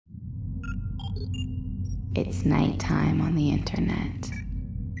It's nighttime on the internet.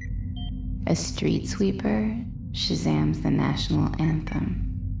 A street sweeper shazams the national anthem.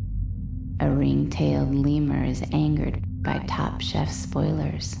 A ring-tailed lemur is angered by Top Chef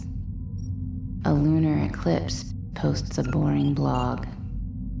spoilers. A lunar eclipse posts a boring blog.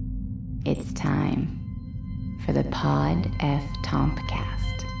 It's time for the Pod F Tompkast.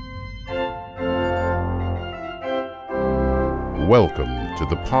 Welcome to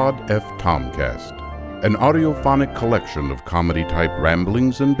the Pod F Tompkast, an audiophonic collection of comedy-type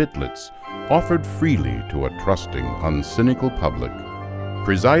ramblings and bitlets offered freely to a trusting, uncynical public.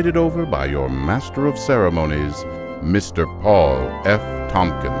 Presided over by your master of ceremonies, Mr. Paul F.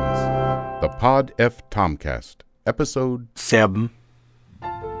 Tompkins. The Pod F Tompkast, Episode 7.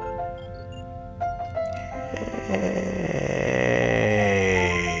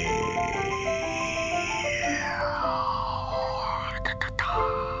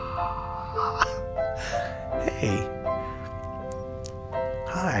 Hey.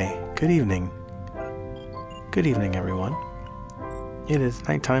 Hi. Good evening. Good evening, everyone. It is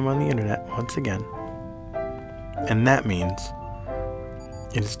nighttime on the internet once again. And that means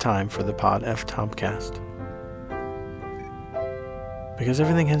it is time for the Pod F Tompkast. Because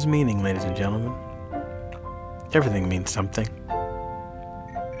everything has meaning, ladies and gentlemen. Everything means something.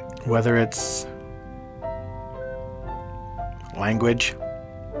 Whether it's language,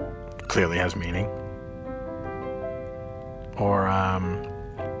 clearly has meaning. Or,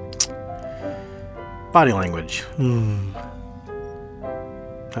 body language.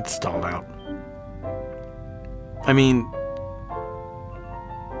 That's stalled out. I mean,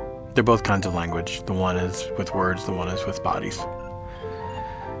 they're both kinds of language. The one is with words, the one is with bodies.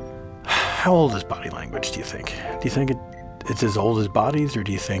 How old is body language, do you think? Do you think it's as old as bodies, or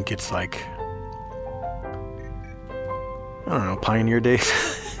do you think it's like, I don't know, pioneer days?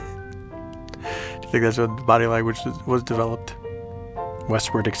 Do you think that's when body language was developed?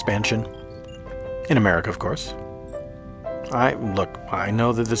 Westward expansion? In America, of course. I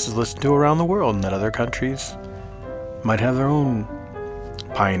know that this is listened to around the world and that other countries might have their own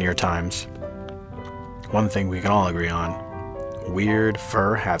pioneer times. One thing we can all agree on: weird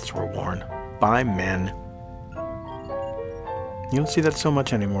fur hats were worn by men. You don't see that so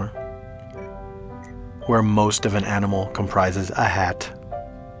much anymore. Where most of an animal comprises a hat.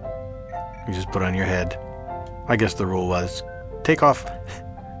 You just put on your head. I guess the rule was cut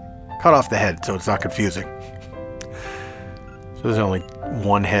off the head so it's not confusing. So there's only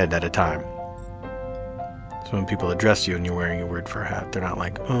one head at a time. So when people address you and you're wearing a weird fur hat, they're not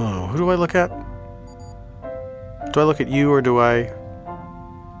like, oh, who do I look at? Do I look at you, or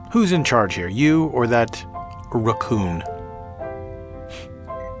who's in charge here? You or that raccoon?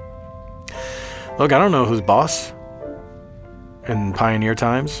 Look, I don't know who's boss in pioneer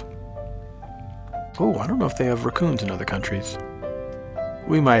times. Oh, I don't know if they have raccoons in other countries.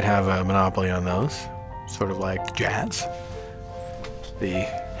 We might have a monopoly on those. Sort of like jazz. The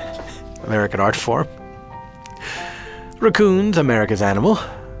American art form. Raccoons, America's animal.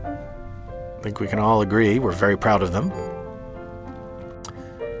 I think we can all agree we're very proud of them.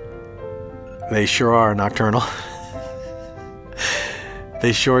 They sure are nocturnal.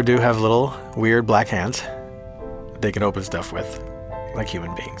 They sure do have little weird black hands they can open stuff with, like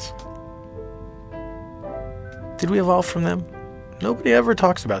human beings. Did we evolve from them? Nobody ever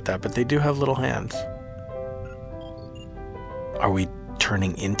talks about that, but they do have little hands. Are we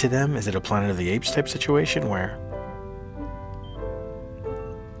turning into them? Is it a Planet of the Apes type situation where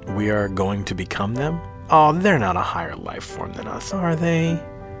we are going to become them? Oh, they're not a higher life form than us, are they?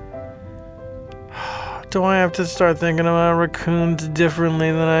 Do I have to start thinking about raccoons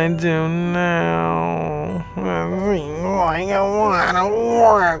differently than I do now? I don't want to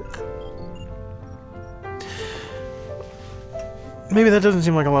work. Maybe that doesn't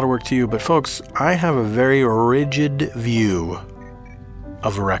seem like a lot of work to you, but folks, I have a very rigid view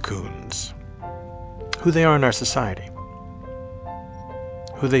of raccoons. Who they are in our society.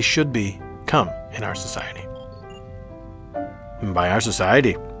 Who they should become in our society. And by our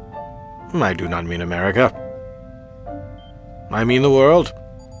society, I do not mean America. I mean the world.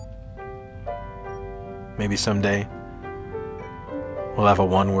 Maybe someday we'll have a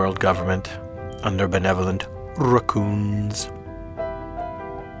one world government under benevolent raccoons.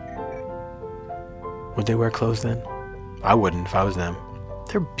 Would they wear clothes then? I wouldn't if I was them.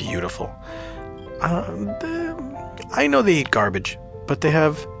 They're beautiful. I know they eat garbage, but they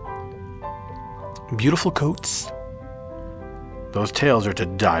have beautiful coats. Those tails are to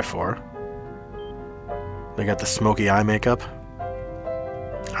die for. They got the smoky eye makeup.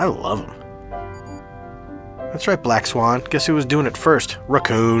 I love them. That's right, Black Swan. Guess who was doing it first?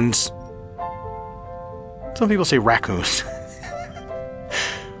 Raccoons. Some people say raccoons.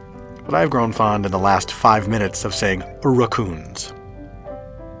 But I've grown fond in the last 5 minutes of saying raccoons.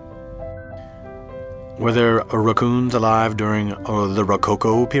 Were there raccoons alive during the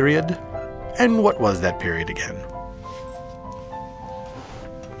Rococo period? And what was that period again?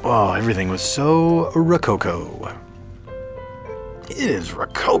 Oh, everything was so Rococo. It is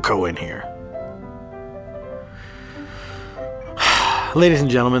Rococo in here. Ladies and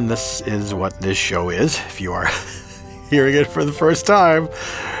gentlemen, this is what this show is. If you are hearing it for the first time,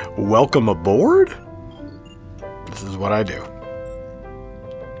 welcome aboard. This is what I do.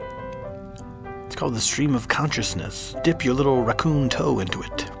 It's called the stream of consciousness. Dip your little raccoon toe into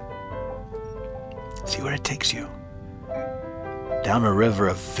it. See where it takes you. Down a river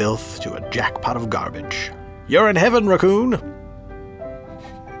of filth to a jackpot of garbage. You're in heaven, raccoon!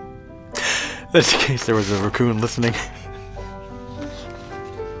 Just in case there was a raccoon listening.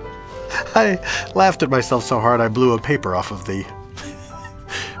 I laughed at myself so hard I blew a paper off of the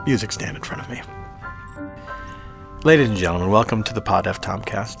music stand in front of me. Ladies and gentlemen, welcome to the Pod F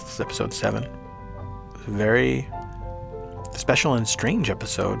Tompkast. This is episode 7. It's a very special and strange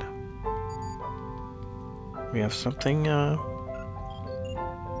episode. We have something different.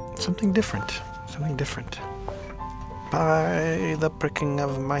 Something different. By the pricking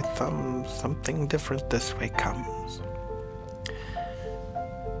of my thumb, something different this way comes.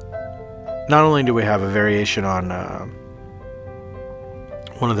 Not only do we have a variation on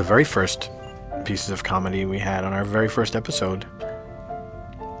one of the very first pieces of comedy we had on our very first episode.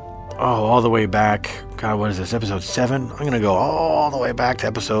 Oh, all the way back. God, what is this? Episode 7? I'm going to go all the way back to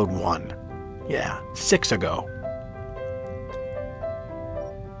episode 1. Yeah, 6 ago.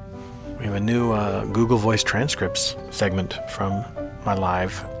 We have a new Google Voice transcripts segment from my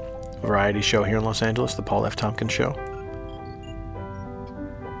live variety show here in Los Angeles, the Paul F. Tompkins Show.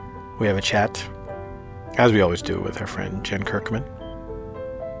 We have a chat, as we always do, with our friend Jen Kirkman.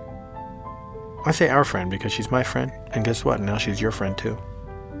 I say our friend because she's my friend, and guess what? Now she's your friend too.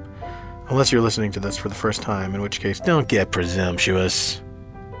 Unless you're listening to this for the first time, in which case, don't get presumptuous.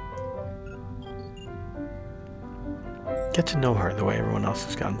 Get to know her the way everyone else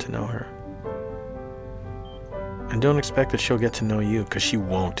has gotten to know her. And don't expect that she'll get to know you, because she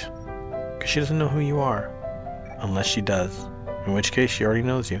won't. Because she doesn't know who you are. Unless she does. In which case, she already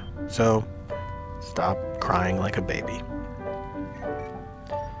knows you. So, stop crying like a baby.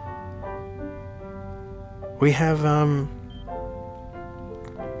 We have, I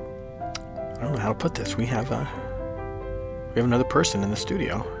don't know how to put this. We have another person in the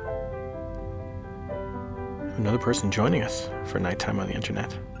studio. Another person joining us for Nighttime on the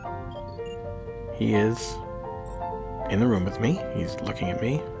Internet. He is in the room with me. He's looking at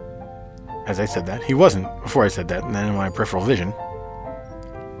me. As I said that. He wasn't before I said that. And then in my peripheral vision,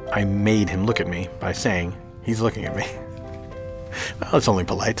 I made him look at me by saying he's looking at me. Well, it's only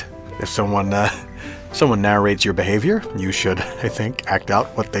polite. If someone narrates your behavior, you should, I think, act out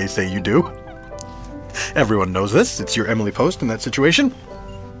what they say you do. Everyone knows this. It's your Emily Post in that situation.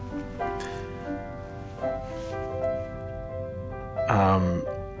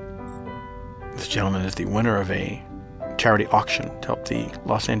 This gentleman is the winner of a charity auction to help the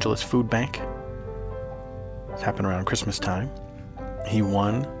Los Angeles Food Bank. It's happened around Christmas time. He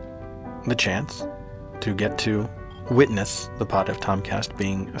won the chance to get to witness the Pod F Tompkast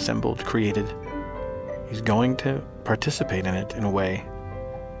being assembled, created. He's going to participate in it in a way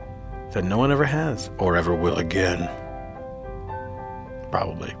that no one ever has, or ever will again.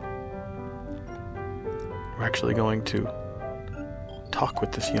 Probably. We're actually going to talk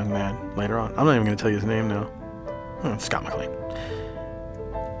with this young man later on. I'm not even going to tell you his name now. It's Scott McLean.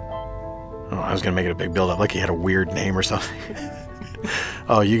 Oh, I was going to make it a big build-up, like he had a weird name or something.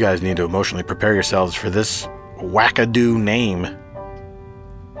 Oh, you guys need to emotionally prepare yourselves for this wackadoo name.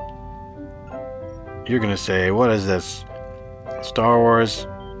 You're going to say, what is this? Star Wars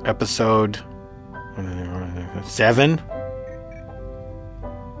episode 7?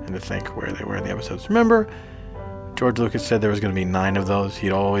 And to think where they were in the episodes. Remember, George Lucas said there was going to be 9 of those.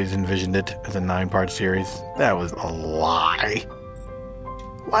 He'd always envisioned it as a 9-part series. That was a lie.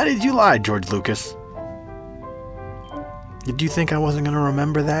 Why did you lie, George Lucas? Did you think I wasn't going to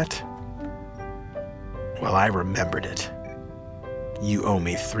remember that? Well, I remembered it. You owe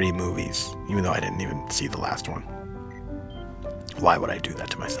me 3 movies, even though I didn't even see the last one. Why would I do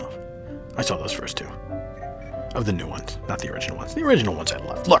that to myself? I saw those first 2. Of the new ones, not the original ones. The original ones I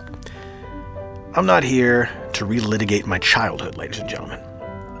loved. Look, I'm not here to relitigate my childhood, ladies and gentlemen.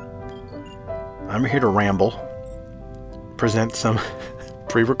 I'm here to ramble, present some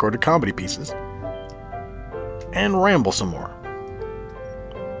pre-recorded comedy pieces, and ramble some more.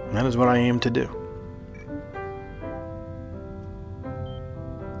 And that is what I aim to do.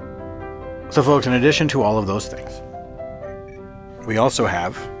 So folks, in addition to all of those things, we also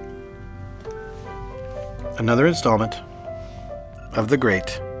have another installment of the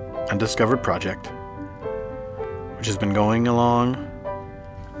great Undiscovered Project, which has been going along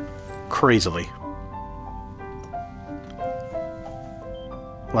crazily.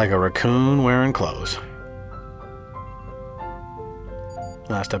 Like a raccoon wearing clothes.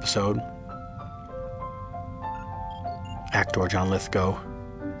 Last episode, actor John Lithgow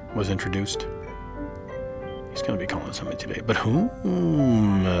was introduced. He's going to be calling somebody today, but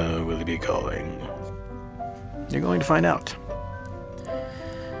whom will he be calling? You're going to find out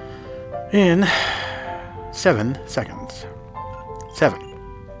in 7 seconds. 7,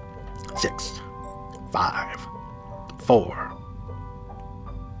 6, 5, 4,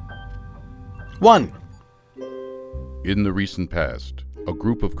 1. In the recent past, a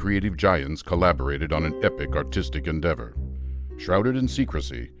group of creative giants collaborated on an epic artistic endeavor. Shrouded in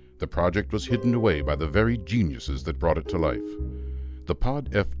secrecy, the project was hidden away by the very geniuses that brought it to life. The Pod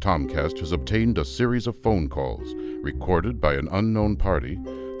F Tompkast has obtained a series of phone calls, recorded by an unknown party,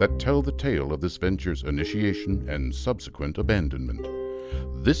 that tell the tale of this venture's initiation and subsequent abandonment.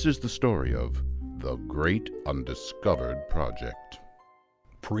 This is the story of The Great Undiscovered Project.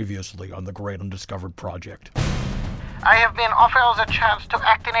 Previously on the Great Undiscovered Project. I have been offered a chance to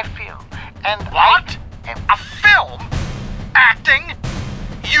act in a film, and What? A film? Acting?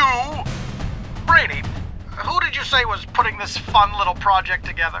 You? Brady, who did you say was putting this fun little project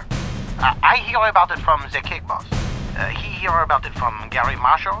together? I hear about it from the cake boss. He hear about it from Gary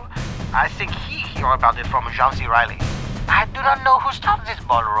Marshall. I think he hear about it from John C. Reilly. I do not know who started this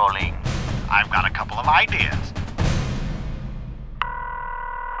ball rolling. I've got a couple of ideas.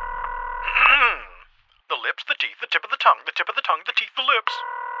 The lips, the teeth, the tip of the tongue, the tip of the tongue, the teeth, the lips.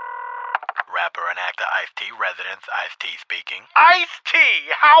 Rapper and actor Ice-T, residence, Ice-T speaking. Ice-T,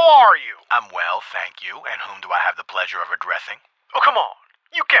 how are you? I'm well, thank you. And whom do I have the pleasure of addressing? Oh, come on.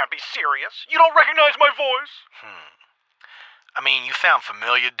 You can't be serious. You don't recognize my voice? I mean, you sound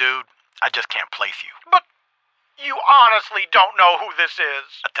familiar, dude. I just can't place you. But you honestly don't know who this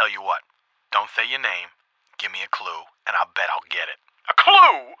is. I tell you what, don't say your name, give me a clue, and I'll bet I'll get it. A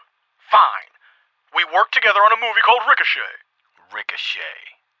clue? Fine. We worked together on a movie called Ricochet.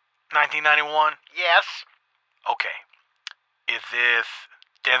 Ricochet. 1991? Yes. Okay. Is this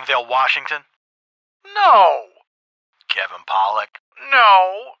Denzel Washington? No. Kevin Pollak?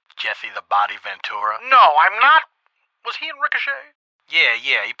 No. Jesse the Body Ventura? No, I'm not. Was he in Ricochet? Yeah,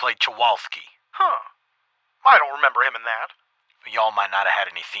 he played Chowalski. Huh. I don't remember him in that. Y'all might not have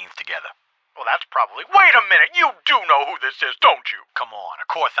had any scenes together. Well, that's probably... Wait a minute, you do know who this is, don't you? Come on, of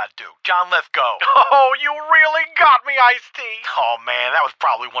course I do. John Lithgow. Oh, you really got me, Ice-T. Oh, man, that was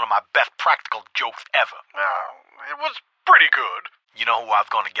probably one of my best practical jokes ever. It was pretty good. You know who I was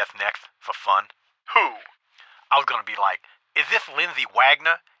going to guess next, for fun? Who? I was going to be like, is this Lindsay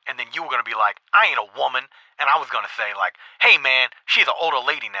Wagner? And then you were going to be like, I ain't a woman. And I was going to say like, hey, man, she's an older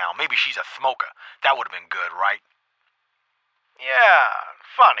lady now. Maybe she's a smoker. That would have been good, right? Yeah,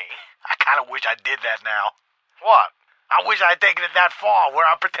 funny. I kind of wish I did that now. What? I wish I had taken it that far where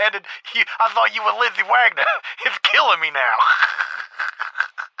I pretended I thought you were Lindsay Wagner. It's killing me now.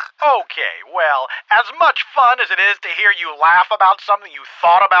 Okay, well, as much fun as it is to hear you laugh about something you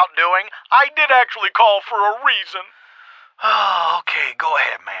thought about doing, I did actually call for a reason. Oh, okay, go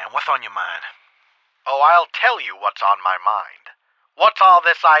ahead, man. What's on your mind? Oh, I'll tell you what's on my mind. What's all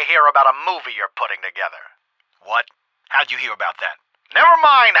this I hear about a movie you're putting together? What? How'd you hear about that? Never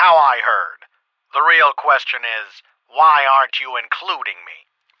mind how I heard. The real question is, why aren't you including me?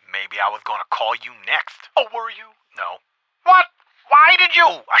 Maybe I was going to call you next. Oh, were you? No. What? Why did you?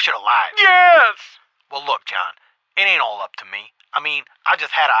 Oh, I should have lied. Yes! Well, look, John, it ain't all up to me. I mean, I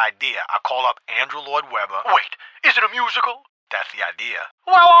just had an idea. I called up Andrew Lloyd Webber. Wait, is it a musical? That's the idea.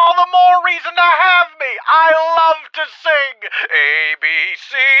 Well, all the more reason to have me. I love to sing. A, B,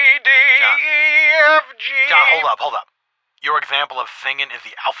 C, D, John. E, F, G. John, hold up. Your example of singing is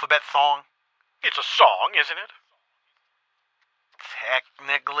the alphabet song? It's a song, isn't it?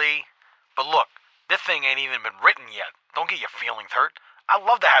 Technically. But look, this thing ain't even been written yet. Don't get your feelings hurt. I'd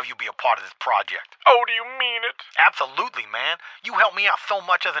love to have you be a part of this project. Oh, do you mean it? Absolutely, man. You helped me out so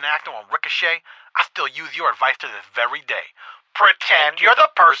much as an actor on Ricochet. I still use your advice to this very day. Pretend you're the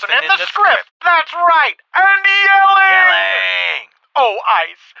person in the script. That's right. And Yelling! Oh,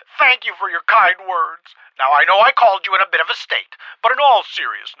 Ice, thank you for your kind words. Now, I know I called you in a bit of a state, but in all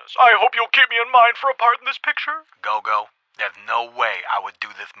seriousness, I hope you'll keep me in mind for a part in this picture. Go. There's no way I would do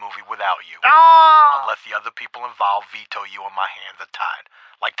this movie without you. Unless the other people involved veto you and my hands are tied.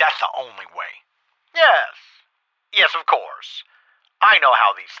 Like, that's the only way. Yes. Yes, of course. I know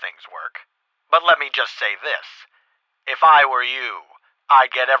how these things work. But let me just say this. If I were you,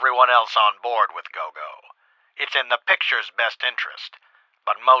 I'd get everyone else on board with Go-Go. It's in the picture's best interest,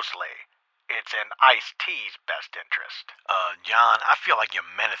 but mostly, it's in Ice-T's best interest. John, I feel like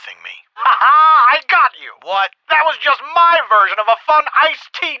you're menacing me. Ha-ha! I got you! What? That was just my version of a fun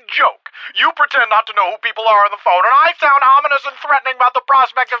Ice-T joke. You pretend not to know who people are on the phone, and I sound ominous and threatening about the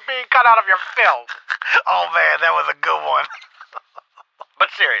prospect of being cut out of your film. Oh man, that was a good one.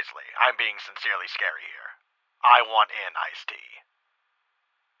 But seriously, I'm being sincerely scary here. I want in Ice-T.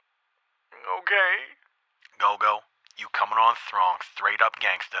 Okay. Go-Go, you coming on strong, straight up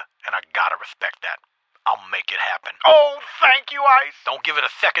gangster, and I gotta respect that. I'll make it happen. Oh, thank you, Ice. Don't give it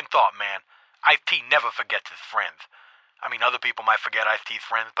a second thought, man. Ice-T never forgets his friends. I mean, other people might forget Ice-T's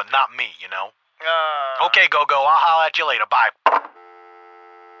friends, but not me, you know? Okay, Go-Go, I'll holler at you later. Bye.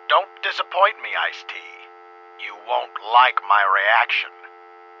 Don't disappoint me, Ice-T. You won't like my reaction.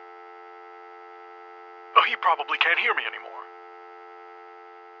 Oh, he probably can't hear me anymore.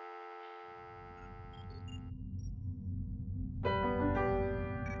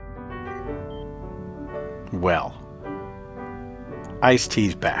 Well,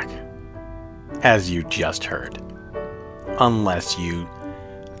 Ice-T's back, as you just heard. Unless you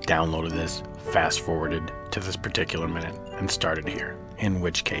downloaded this, fast-forwarded to this particular minute, and started here. In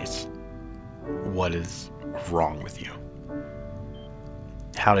which case, what is wrong with you?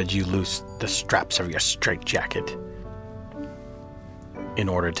 How did you loose the straps of your straitjacket in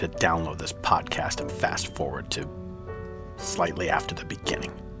order to download this podcast and fast-forward to slightly after the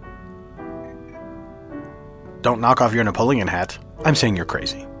beginning? Don't knock off your Napoleon hat. I'm saying you're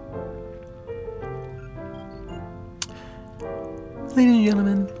crazy. Ladies and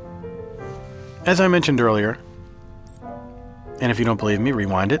gentlemen, as I mentioned earlier, and if you don't believe me,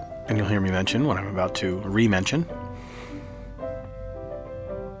 rewind it, and you'll hear me mention what I'm about to re-mention.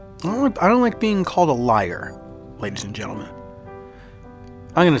 I don't like being called a liar, ladies and gentlemen.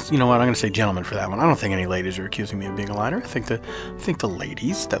 I'm gonna say gentlemen for that one. I don't think any ladies are accusing me of being a liar. I think the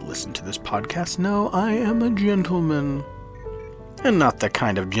ladies that listen to this podcast know I am a gentleman. And not the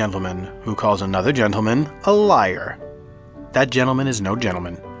kind of gentleman who calls another gentleman a liar. That gentleman is no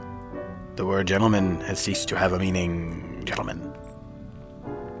gentleman. The word gentleman has ceased to have a meaning, gentlemen.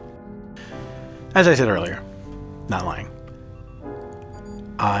 As I said earlier, not lying,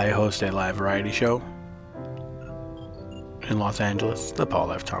 I host a live variety show in Los Angeles, the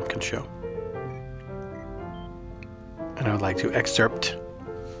Paul F. Tompkast Show. And I would like to excerpt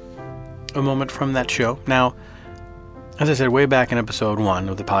a moment from that show. Now, as I said way back in episode 1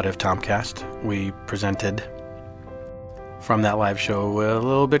 of the Pod F. Tompkast, we presented from that live show a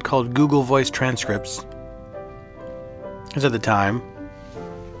little bit called Google Voice Transcripts. Because at the time,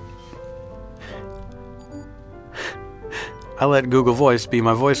 I let Google Voice be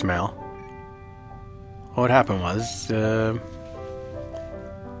my voicemail. What happened was,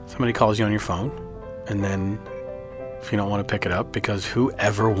 somebody calls you on your phone, and then if you don't want to pick it up, because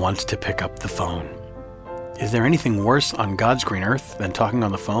whoever wants to pick up the phone? Is there anything worse on God's green earth than talking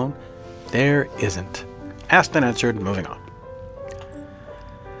on the phone? There isn't. Asked and answered, moving on.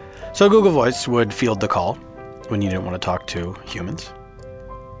 So Google Voice would field the call when you didn't want to talk to humans,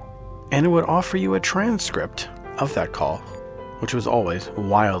 and it would offer you a transcript of that call, which was always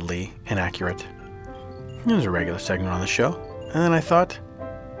wildly inaccurate. It was a regular segment on the show, and then I thought,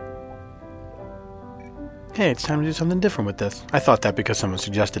 hey, it's time to do something different with this. I thought that because someone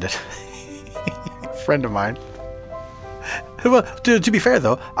suggested it. A friend of mine. Well, to be fair,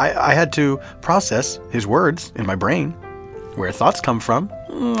 though, I had to process his words in my brain, where thoughts come from.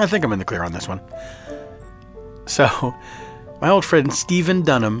 I think I'm in the clear on this one. So, my old friend Stephen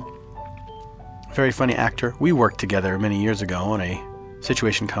Dunham, a very funny actor, we worked together many years ago on a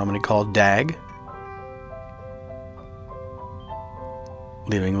situation comedy called DAG,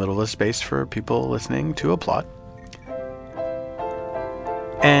 leaving a little less space for people listening to applaud.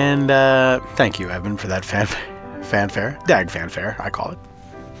 And thank you, Evan, for that fanfare. DAG fanfare, I call it.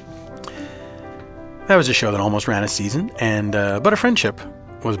 That was a show that almost ran a season, and but a friendship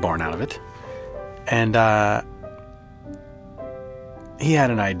was born out of it. And he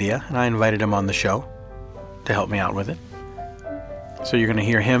had an idea, and I invited him on the show to help me out with it. So you're going to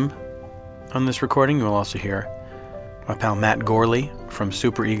hear him on this recording. You will also hear my pal Matt Gourley from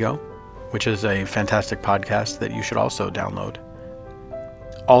Super Ego, which is a fantastic podcast that you should also download.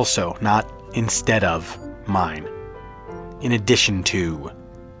 Also, not instead of mine. In addition to.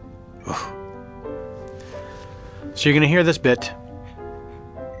 Ugh. So you're going to hear this bit,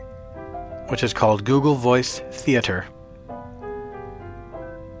 which is called Google Voice Theater.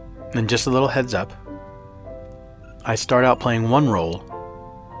 And just a little heads up, I start out playing one role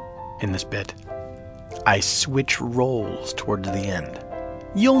in this bit, I switch roles towards the end.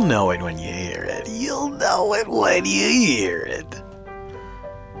 You'll know it when you hear it. You'll know it when you hear it.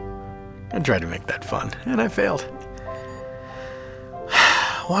 I tried to make that fun, and I failed.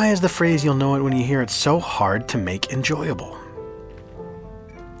 Why is the phrase "you'll know it when you hear it" so hard to make enjoyable?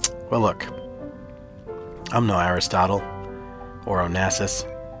 Well, look, I'm no Aristotle or Onassis,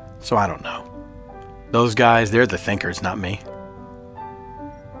 so I don't know. Those guys, they're the thinkers, not me.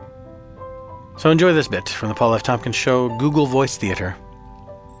 So enjoy this bit from the Paul F. Tompkins Show Google Voice Theater.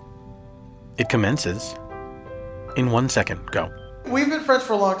 It commences in 1 second. Go. We've been friends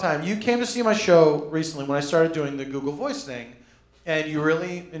for a long time. You came to see my show recently when I started doing the Google Voice thing, and you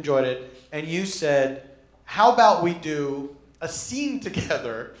really enjoyed it. And you said, how about we do a scene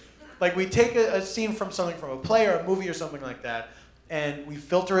together? Like we take a scene from something from a play or a movie or something like that, and we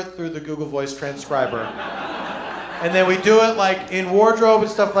filter it through the Google Voice transcriber. And then we do it like in wardrobe and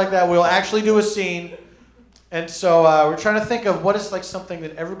stuff like that. We'll actually do a scene. And so we're trying to think of what is like something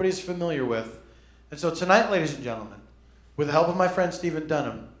that everybody's familiar with. And so tonight, ladies and gentlemen, with the help of my friend Stephen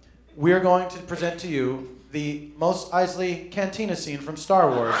Dunham, we are going to present to you the Mos Eisley Cantina scene from Star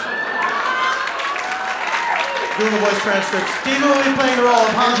Wars. Google Voice transcript. Stephen will be playing the role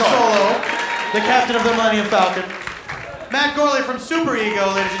of Han Solo, the captain of the Millennium Falcon. Matt Gourley from Super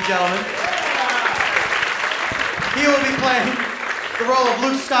Ego, ladies and gentlemen. He will be playing the role of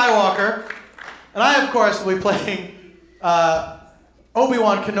Luke Skywalker. And I, of course, will be playing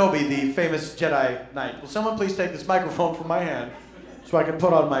Obi-Wan Kenobi, the famous Jedi Knight. Will someone please take this microphone from my hand so I can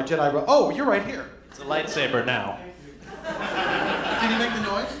put on my Jedi robe? Oh, you're right here. It's a lightsaber now. Can you make the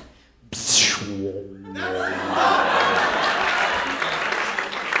noise?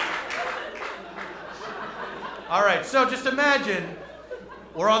 All right, so just imagine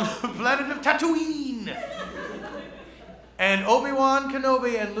we're on the planet of Tatooine. And Obi-Wan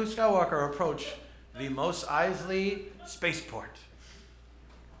Kenobi and Luke Skywalker approach the Mos Eisley spaceport.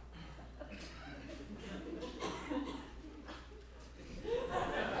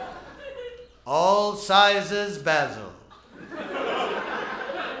 All sizes Basil.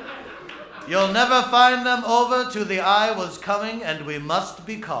 You'll never find them over to the eye was coming and we must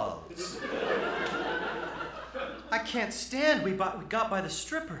be called. I can't stand we got by the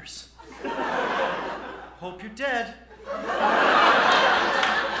strippers. Hope you're dead.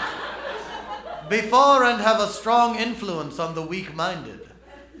 Before and have a strong influence on the weak-minded.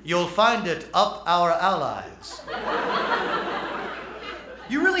 You'll find it up our allies.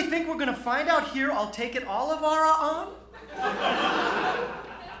 You really think we're gonna find out here I'll take it all of our on?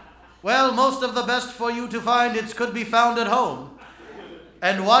 Well, most of the best for you to find it could be found at home.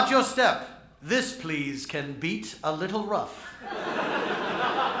 And watch your step. This, please, can beat a little rough.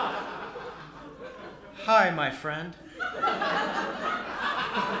 Hi, my friend.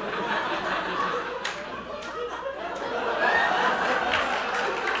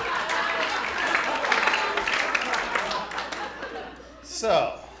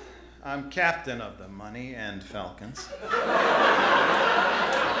 So, I'm captain of the Money and Falcons.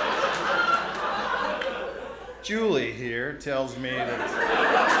 Julie here tells me that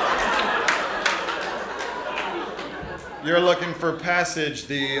you're looking for passage,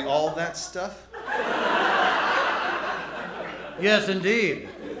 the all that stuff? Yes, indeed.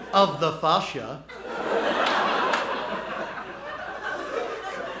 Of the fascia.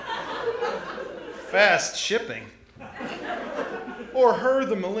 Fast shipping. Or her,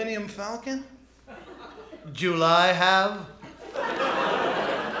 the Millennium Falcon? July have?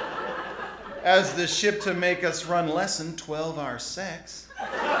 As the ship to make us run less than 12-hour sex.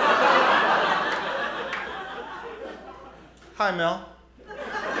 Hi, Mel.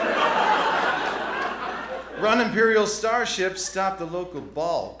 Run Imperial Starship, stop the local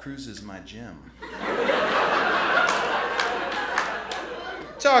ball, cruises my gym.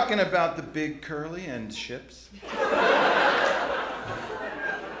 Talking about the big curly and ships.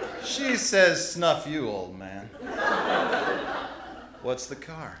 She says, snuff you, old man. What's the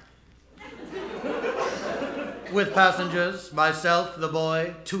car? With passengers, myself, the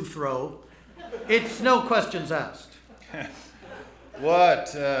boy, Toothrow. It's no questions asked. What,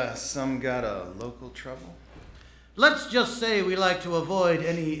 some got a local trouble? Let's just say we like to avoid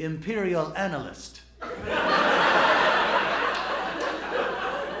any imperial analyst.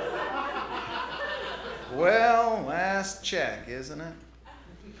 Well, last check, isn't it?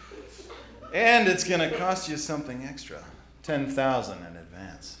 And it's gonna cost you something extra. 10,000 in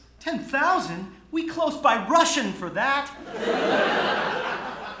advance. 10,000? We close by Russian for that.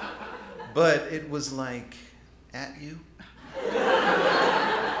 But it was like, at you?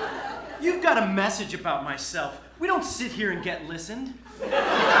 You've got a message about myself. We don't sit here and get listened.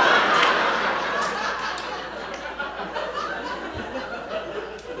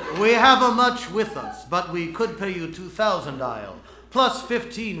 We haven't much with us, but we could pay you 2,000 Isle, plus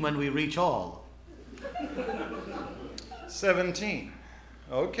 15 when we reach all. 17.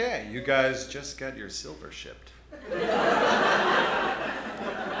 Okay, you guys just got your silver shipped.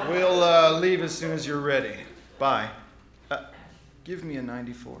 We'll leave as soon as you're ready. Bye. Give me a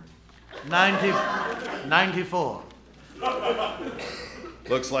 94. 94.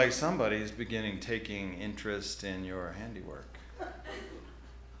 Looks like somebody's beginning taking interest in your handiwork.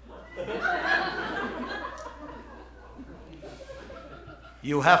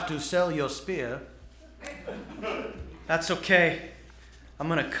 You have to sell your spear. That's okay. I'm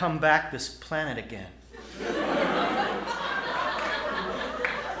gonna come back this planet again.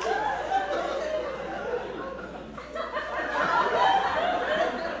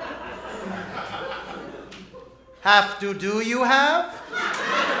 Have to do you have?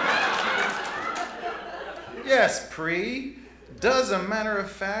 Yes, Pre. Does a matter of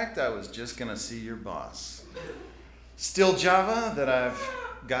fact, I was just gonna see your boss. Still Java that I've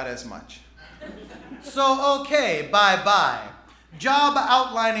got as much. So, okay, bye-bye. Job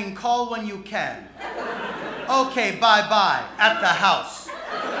outlining, call when you can. Okay, bye-bye, at the house.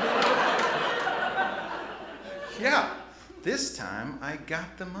 Yeah, this time I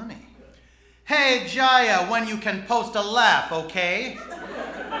got the money. Hey, Jaya, when you can post a laugh, okay?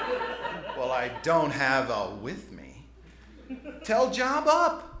 Well, I don't have a with me. Tell Job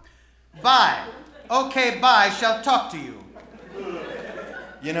up. Bye. Okay, bye, shall talk to you.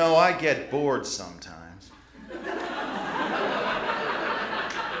 You know, I get bored sometimes.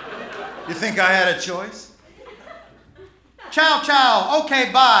 You think I had a choice? Ciao, ciao, okay,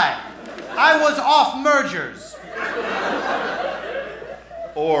 bye. I was off mergers.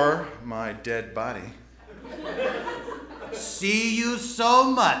 Or my dead body. See you so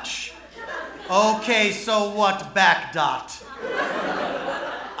much. Okay, so what, back dot?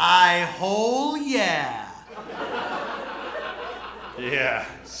 I whole yeah. Yeah,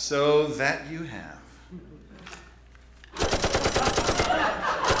 so that you have.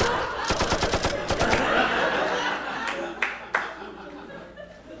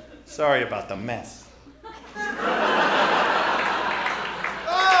 Sorry about the mess.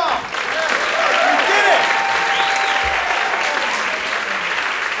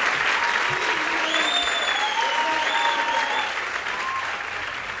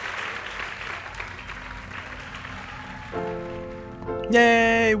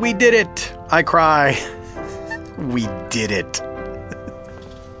 Yay, we did it! I cry. We did it.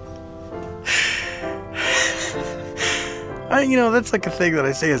 That's like a thing that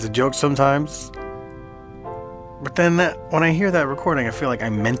I say as a joke sometimes. But then when I hear that recording, I feel like I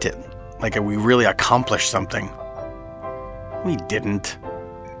meant it. Like we really accomplished something. We didn't.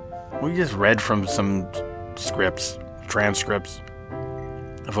 We just read from some transcripts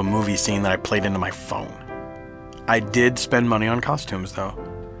of a movie scene that I played into my phone. I did spend money on costumes, though.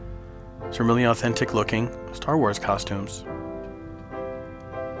 Some really authentic looking Star Wars costumes.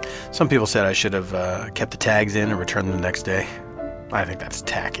 Some people said I should have kept the tags in and returned them the next day. I think that's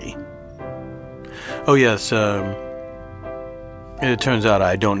tacky. Oh yes, it turns out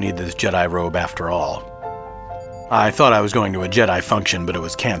I don't need this Jedi robe after all. I thought I was going to a Jedi function, but it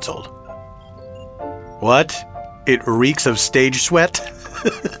was canceled. What? It reeks of stage sweat?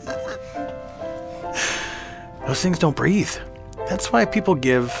 Those things don't breathe. That's why people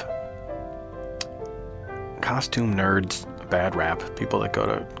give costume nerds a bad rap. People that go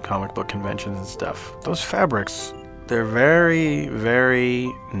to comic book conventions and stuff. Those fabrics, they're very, very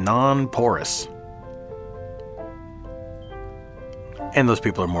non-porous. And those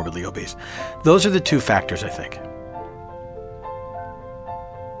people are morbidly obese. Those are the two factors, I think.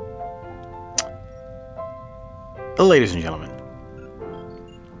 Ladies and gentlemen,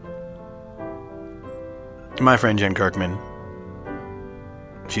 my friend Jen Kirkman.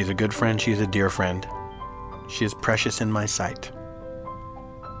 She's a good friend. She's a dear friend. She is precious in my sight.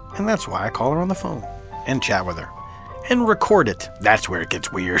 And that's why I call her on the phone and chat with her and record it. That's where it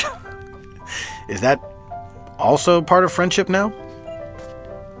gets weird. Is that also part of friendship now?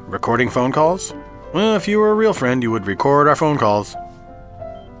 Recording phone calls? Well, if you were a real friend, you would record our phone calls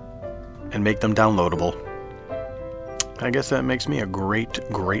and make them downloadable. I guess that makes me a great,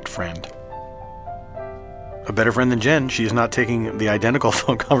 great friend. A better friend than Jen. She's not taking the identical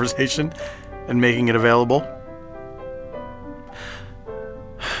phone conversation and making it available.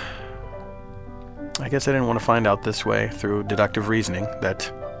 I guess I didn't want to find out this way through deductive reasoning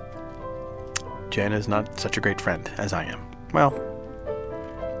that Jen is not such a great friend as I am. Well,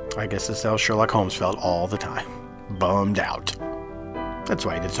 I guess this is how Sherlock Holmes felt all the time. Bummed out. That's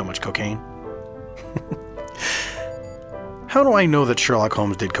why he did so much cocaine. How do I know that Sherlock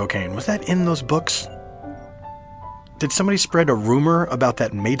Holmes did cocaine? Was that in those books? Did somebody spread a rumor about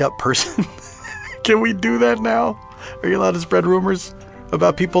that made-up person? Can we do that now? Are you allowed to spread rumors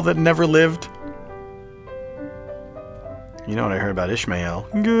about people that never lived? You know what I heard about Ishmael?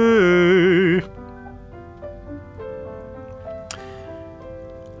 Gay.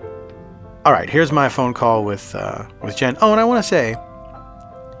 All right, here's my phone call with Jen. Oh, and I want to say,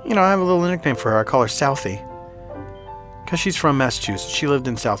 I have a little nickname for her. I call her Southie. Because she's from Massachusetts. She lived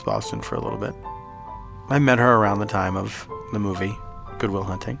in South Boston for a little bit. I met her around the time of the movie Good Will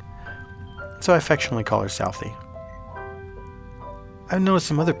Hunting. So I affectionately call her Southie. I've noticed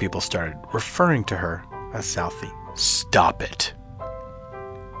some other people started referring to her as Southie. Stop it.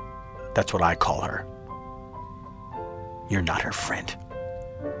 That's what I call her. You're not her friend.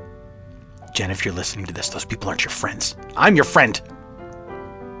 Jen, if you're listening to this, those people aren't your friends. I'm your friend.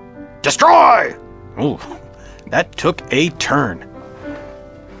 Destroy! Ooh, that took a turn.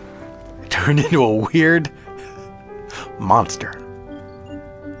 It turned into a weird monster.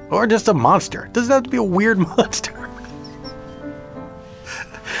 Or just a monster. It doesn't have to be a weird monster.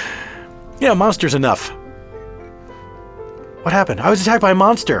 Yeah, monster's enough. What happened? I was attacked by a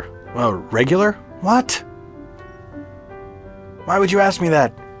monster. Regular? What? Why would you ask me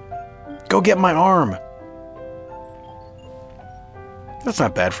that? Go get my arm. That's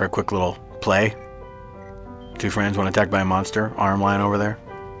not bad for a quick little play. Two friends, one attacked by a monster, arm lying over there.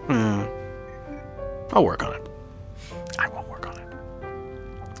 I'll work on it. I will work on it.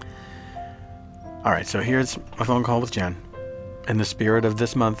 All right, so here's a phone call with Jen. In the spirit of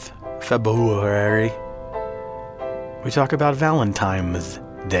this month, February, we talk about Valentine's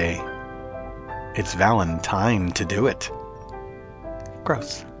Day. It's Valentine to do it.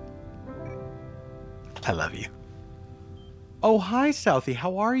 Gross. I love you. Oh, hi, Southie.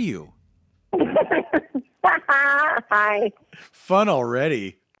 How are you? Hi. Fun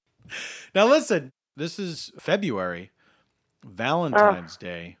already. Now listen, this is February, Valentine's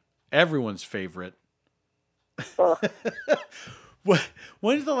Day, everyone's favorite.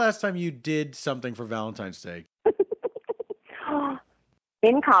 When's the last time you did something for Valentine's Day?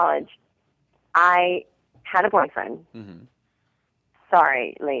 In college, I had a boyfriend. Mm-hmm.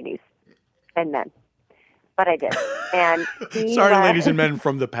 Sorry, ladies and men. But I did. And he Sorry, ladies and men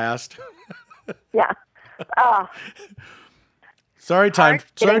from the past. Yeah. Sorry, time.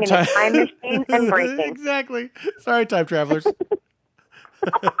 Sorry, time. Time machine and breaking. Exactly. Sorry, time travelers.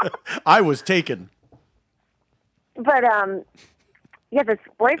 I was taken. But this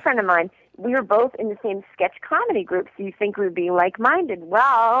boyfriend of mine, we were both in the same sketch comedy group, so you think we'd be like-minded.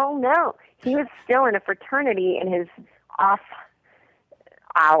 Well, no. He was still in a fraternity in his off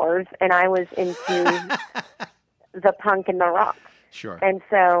hours, and I was into the punk and the rock. Sure. And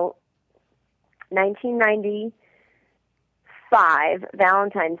so 1995,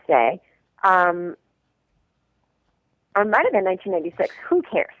 Valentine's Day, or it might have been 1996, who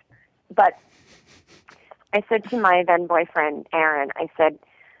cares? But I said to my then boyfriend, Aaron, I said,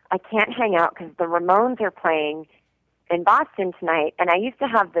 I can't hang out because the Ramones are playing in Boston tonight, and I used to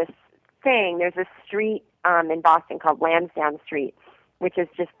have this thing, there's a street in Boston called Lansdowne Street, which is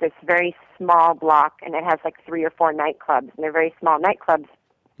just this very small block, and it has like 3 or 4 nightclubs, and they're very small nightclubs.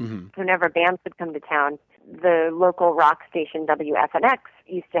 Mm-hmm. Whenever bands would come to town, the local rock station WFNX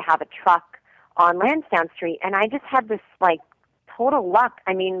used to have a truck on Lansdowne Street, and I just had this like total luck.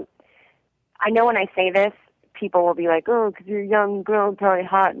 I mean, I know when I say this, people will be like, oh, because you're a young girl, probably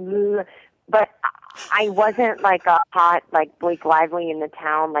hot, but I wasn't like a hot, like Blake Lively in the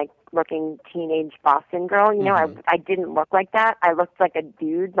town, like looking teenage Boston girl. You know, I didn't look like that. I looked like a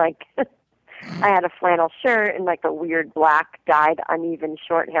dude, like I had a flannel shirt and like a weird black dyed uneven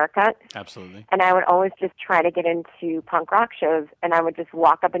short haircut. Absolutely. And I would always just try to get into punk rock shows, and I would just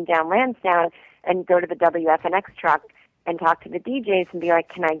walk up and down Lansdowne and go to the WFNX truck and talk to the DJs and be like,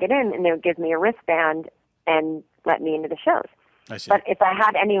 can I get in? And they would give me a wristband and let me into the shows. I see. But if I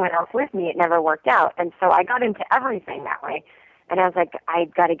had anyone else with me, it never worked out. And so I got into everything that way. And I was like,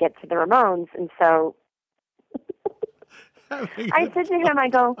 I've got to get to the Ramones. And so I said to him, I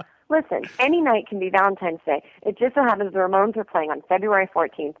go, listen, any night can be Valentine's Day. It just so happens the Ramones are playing on February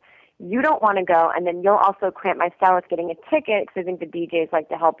 14th. You don't want to go, and then you'll also cramp my style with getting a ticket, because I think the DJs like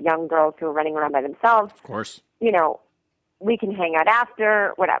to help young girls who are running around by themselves. Of course. You know, we can hang out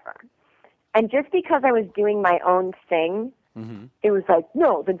after, whatever. And just because I was doing my own thing, it was like,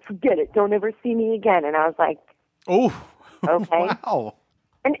 no, then forget it. Don't ever see me again. And I was like, oh, okay. Wow.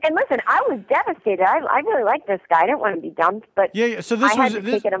 And listen, I was devastated. I really liked this guy. I didn't want to be dumped, but yeah. So this I had to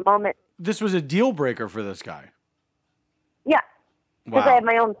take it a moment. This was a deal breaker for this guy. Yeah, because I had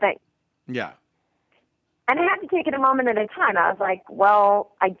my own thing. Yeah. And I had to take it a moment at a time. I was like,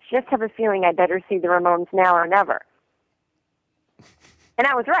 well, I just have a feeling I better see the Ramones now or never. And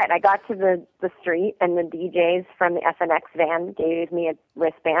I was right. I got to the street, and the DJs from the FNX van gave me a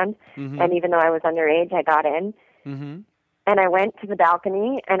wristband. Mm-hmm. And even though I was underage, I got in. Mm-hmm. And I went to the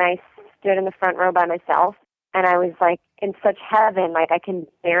balcony, and I stood in the front row by myself. And I was like in such heaven, like I can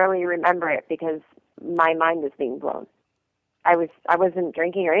barely remember it because my mind was being blown. I wasn't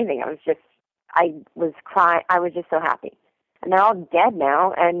drinking or anything. I was crying. I was just so happy. And they're all dead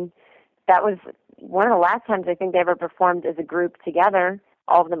now. And that was one of the last times I think they ever performed as a group together,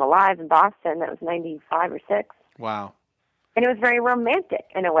 all of them alive in Boston. That was 95 or 6. Wow. And it was very romantic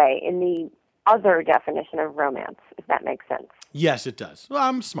in a way, in the other definition of romance, if that makes sense. Yes, it does. Well,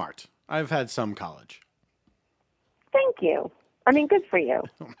 I'm smart. I've had some college. Thank you. I mean, good for you.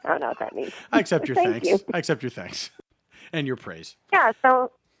 I don't know what that means. I accept your Thank thanks. you. I accept your thanks. And your praise. Yeah,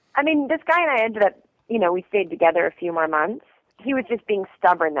 so, I mean, this guy and I ended up, we stayed together a few more months. He was just being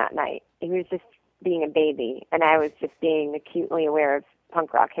stubborn that night. He was just being a baby, and I was just being acutely aware of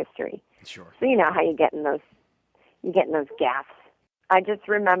punk rock history. Sure. So you know how you get in those gaffes. I just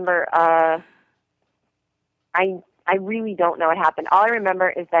remember, I really don't know what happened. All I remember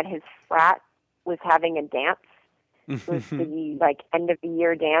is that his frat was having a dance. It was the end of the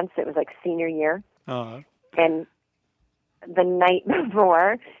year dance. It was like senior year. Uh-huh. And the night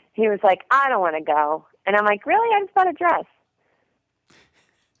before, he was like, I don't want to go. And I'm like, really? I just bought a dress.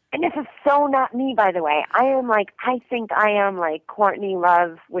 And this is so not me, by the way. I think I am like Courtney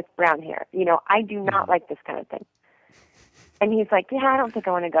Love with brown hair. I do not like this kind of thing. And he's like, yeah, I don't think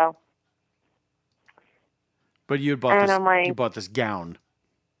I want to go. But you bought this gown.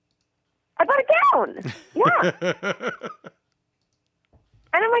 I bought a gown. Yeah.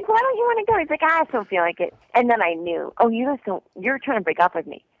 And I'm like, why don't you want to go? He's like, I just don't feel like it. And then I knew, you're trying to break up with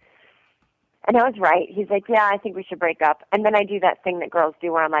me. And I was right. He's like, yeah, I think we should break up. And then I do that thing that girls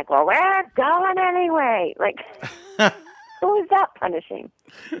do where I'm like, well, we're going anyway. Like, who is that punishing?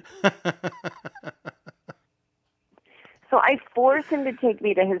 So I force him to take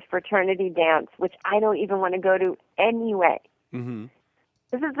me to his fraternity dance, which I don't even want to go to anyway. Mm-hmm.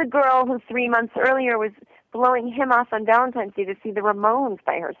 This is the girl who 3 months earlier was blowing him off on Valentine's Day to see the Ramones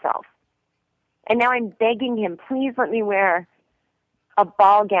by herself. And now I'm begging him, please let me wear a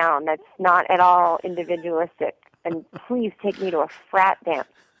ball gown that's not at all individualistic. And please take me to a frat dance.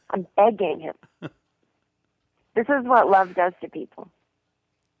 I'm begging him. This is what love does to people.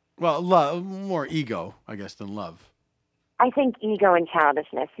 Well, love, more ego, I guess, than love. I think ego and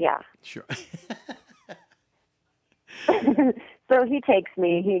childishness, yeah. Sure. So he takes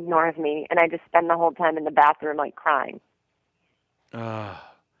me, he ignores me, and I just spend the whole time in the bathroom, like, crying.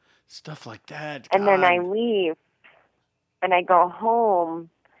 Stuff like that. And then I leave, and I go home.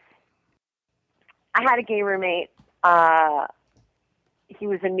 I had a gay roommate. He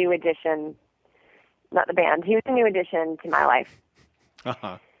was a new addition, not the band. He was a new addition to my life.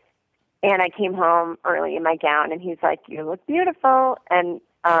 Uh-huh. And I came home early in my gown, and he's like, you look beautiful. And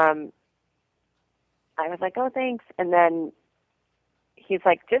I was like, oh, thanks. And then he's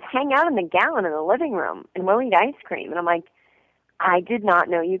like, just hang out in the gown in the living room, and we'll eat ice cream. And I'm like, I did not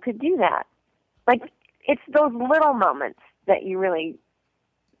know you could do that. Like, it's those little moments that you really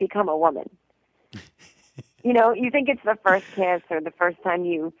become a woman. You think it's the first kiss or the first time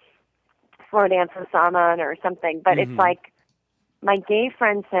you slow dance with someone or something, but it's like, my gay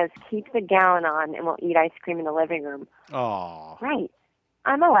friend says, keep the gown on and we'll eat ice cream in the living room. Oh. Right.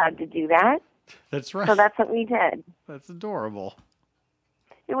 I'm allowed to do that. That's right. So that's what we did. That's adorable.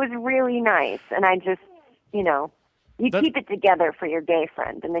 It was really nice. And I just, keep it together for your gay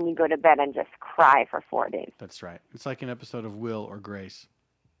friend, and then you go to bed and just cry for 4 days. That's right. It's like an episode of Will or Grace.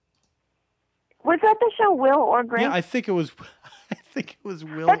 Was that the show Will or Grace? Yeah, I think it was. I think it was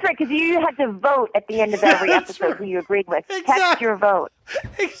Will. That's right, because you had to vote at the end of every episode who you agreed with. Exactly. Text your vote.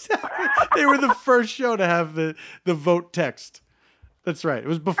 Exactly. They were the first show to have the vote text. That's right. It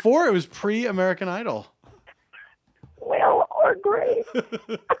was pre-American Idol. Will or Grace.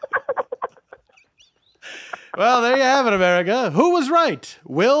 Well, there you have it, America. Who was right?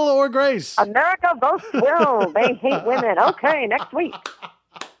 Will or Grace? America votes Will. They hate women. Okay, next week.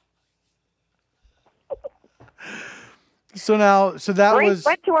 So that Grace was...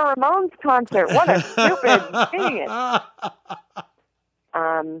 went to a Ramones concert. What a stupid idiot.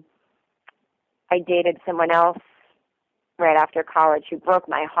 I dated someone else right after college who broke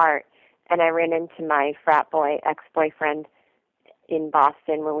my heart, and I ran into my frat boy ex-boyfriend in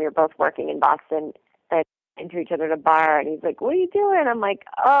Boston when we were both working in Boston, and into each other at a bar, and he's like, what are you doing? I'm like,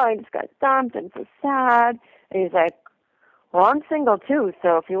 oh, I just got dumped, and so sad. And he's like, well, I'm single too,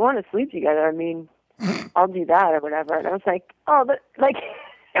 so if you want to sleep together, I mean, I'll do that or whatever. And I was like, oh, like,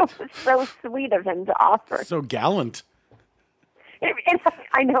 it was so sweet of him to offer. So gallant.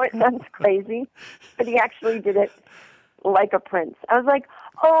 I know it sounds crazy, but he actually did it like a prince. I was like,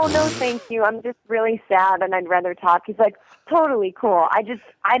 oh, no, thank you. I'm just really sad and I'd rather talk. He's like, totally cool.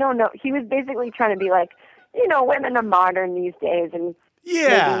 I don't know. He was basically trying to be like, women are modern these days. And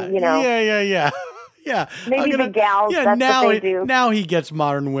maybe, Yeah. Maybe the gals, that's now what they do. Now he gets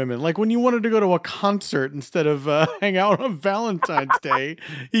modern women. Like when you wanted to go to a concert instead of hang out on Valentine's Day,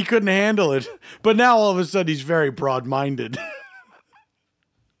 he couldn't handle it. But now all of a sudden he's very broad-minded.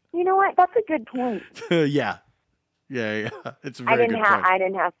 You know what? That's a good point. Yeah. It's a very good point. I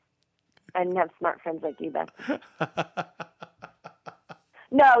didn't have smart friends like you, Beth.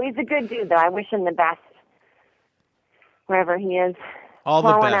 No, he's a good dude, though. I wish him the best wherever he is. All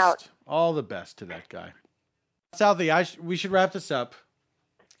the best. Out. All the best to that guy. Southie, we should wrap this up.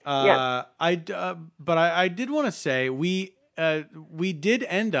 Yes. But I did want to say we did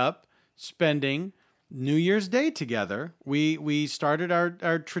end up spending New Year's Day together. We started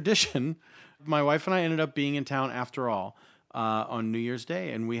our tradition. My wife and I ended up being in town after all on New Year's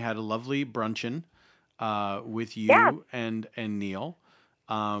Day, and we had a lovely brunchin' with you and Neil.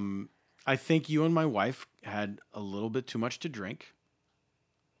 I think you and my wife had a little bit too much to drink.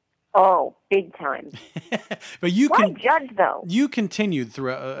 Oh, big time. But you Why judge, though? You continued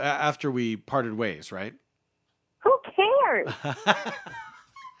through after we parted ways, right? Who cares?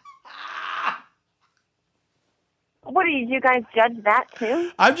 What, did you guys judge that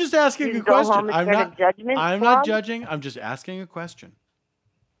too? I'm just asking a question. Go home and start a judgment I'm club? not judging. I'm just asking a question.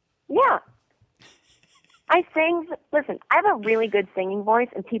 Yeah. I sing. Listen, I have a really good singing voice,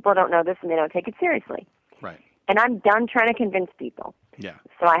 and people don't know this, and they don't take it seriously. Right. And I'm done trying to convince people. Yeah.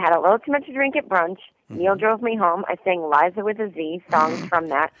 So I had a little too much to drink at brunch. Neil drove me home. I sang Liza with a Z songs from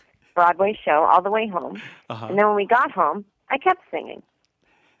that Broadway show all the way home. And then when we got home, I kept singing.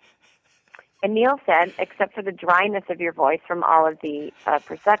 And Neil said, except for the dryness of your voice from all of the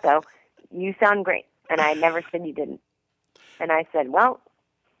Prosecco, you sound great. And I never said you didn't. And I said, well,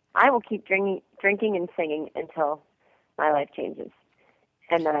 I will keep drinking and singing until my life changes.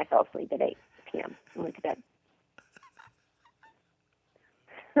 And then I fell asleep at 8 p.m. and went to bed.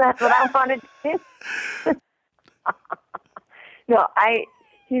 That's what I wanted to do. No,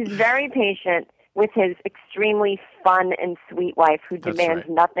 he's very patient with his extremely fun and sweet wife who demands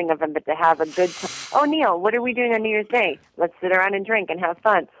nothing of him but to have a good time. Oh, Neil, what are we doing on New Year's Day? Let's sit around and drink and have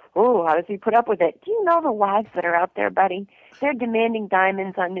fun. Oh, how does he put up with it? Do you know the wives that are out there, buddy? They're demanding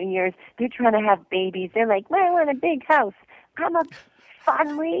diamonds on New Year's. They're trying to have babies. They're like, well, I want a big house. I'm a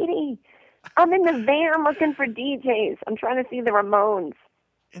fun lady. I'm in the van looking for DJs. I'm trying to see the Ramones.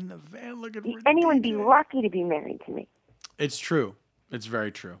 In the van looking for anyone DJs. Be lucky to be married to me. It's true. It's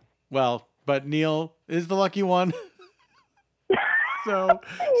very true. Well, but Neil is the lucky one. So,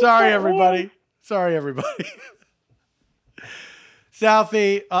 sorry, everybody. Sorry, everybody.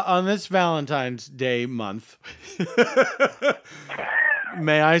 Southie, on this Valentine's Day month,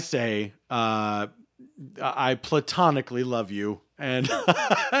 may I say, I platonically love you, and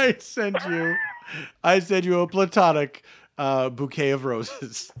I send you a platonic bouquet of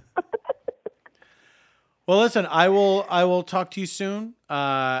roses. Well, listen, I will talk to you soon.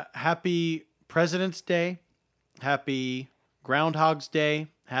 Happy President's Day. Happy Groundhog's Day.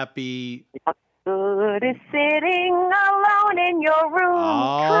 Happy... Good is sitting alone in your room.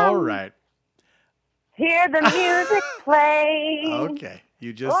 All right. Hear the music play. Okay.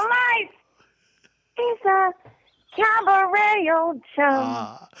 You just... Life is a cabaret, old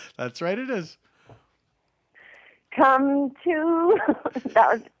chum. That's right, it is. Come to...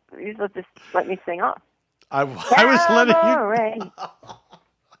 That was... You're supposed to let me sing off. I was letting you...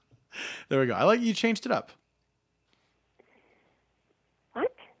 There we go. I like you changed it up.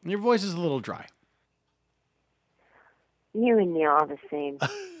 What? Your voice is a little dry. You and me are the same.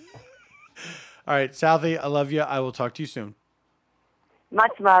 All right, Southie, I love you. I will talk to you soon.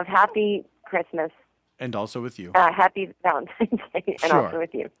 Much love. Happy Christmas. And also with you. Happy Valentine's Day. And also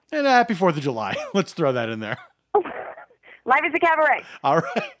with you. And happy 4th of July. Let's throw that in there. Life is a cabaret. All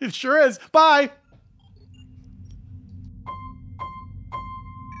right. It sure is. Bye.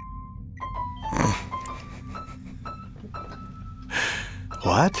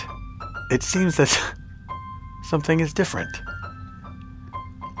 What? It seems that something is different.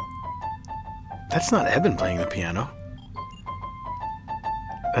 That's not Evan playing the piano.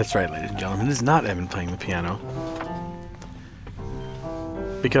 That's right, ladies and gentlemen. It is not Evan playing the piano.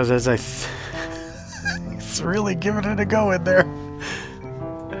 Because as it's really giving it a go in there.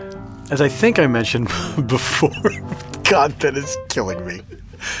 As I think I mentioned before, God, that is killing me.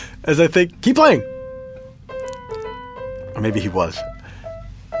 As I think, keep playing. Or maybe he was.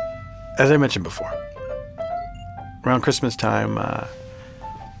 As I mentioned before, around Christmas time,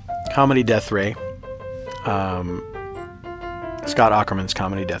 Comedy Death Ray, Scott Aukerman's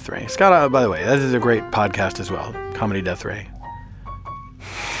Comedy Death Ray. Scott, by the way, that is a great podcast as well, Comedy Death Ray.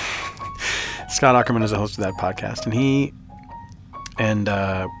 Scott Aukerman is the host of that podcast, and he and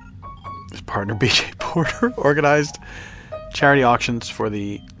his partner BJ Porter organized charity auctions for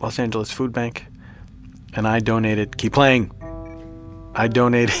the Los Angeles Food Bank, and I donated, keep playing, I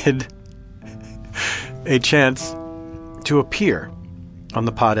donated a chance to appear on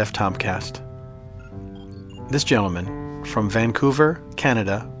the Pod F Tompkast. This gentleman from Vancouver,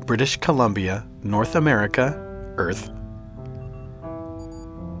 Canada, British Columbia, North America, Earth.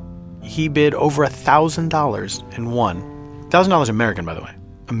 He bid over $1,000 and won. $1,000 American, by the way.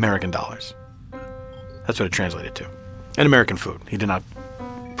 American dollars. That's what it translated to. And American food. He did not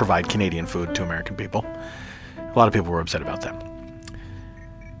provide Canadian food to American people. A lot of people were upset about that.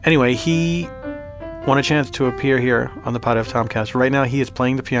 Anyway, he won a chance to appear here on the Pod F Tompkast. Right now, he is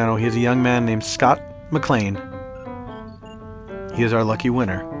playing the piano. He is a young man named Scott McLean. He is our lucky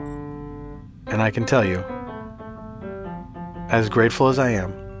winner. And I can tell you, as grateful as I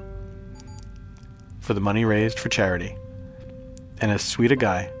am for the money raised for charity, and as sweet a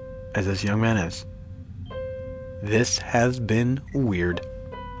guy as this young man is, this has been weird.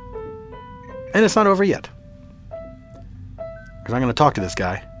 And it's not over yet. Because I'm going to talk to this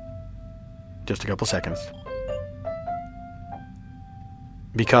guy in just a couple seconds.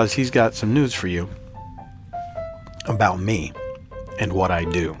 Because he's got some news for you about me and what I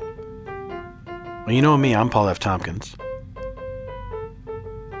do. Well, you know me, I'm Paul F. Tompkins.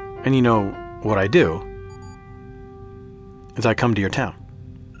 And you know what I do is I come to your town.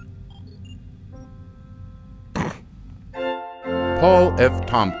 Paul F.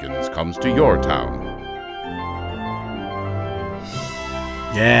 Tompkins comes to your town.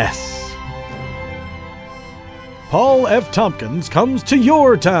 Yes. Paul F. Tompkins comes to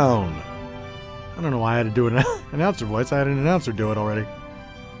your town. I don't know why I had to do an announcer voice. I had an announcer do it already.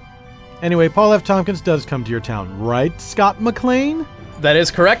 Anyway, Paul F. Tompkins does come to your town, right, Scott McLean? That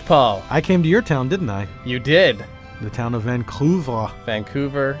is correct, Paul. I came to your town, didn't I? You did. The town of Vancouver.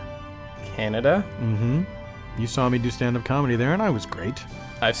 Vancouver, Canada. Mm-hmm. You saw me do stand-up comedy there, and I was great.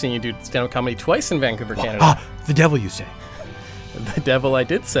 I've seen you do stand-up comedy twice in Vancouver, Canada. Ah, the devil, you say. The devil, I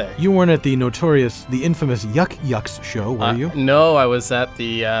did say. You weren't at the infamous Yuck Yucks show, were you? No, I was at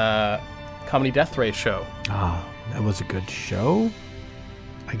the Comedy Death Ray show. Ah, that was a good show,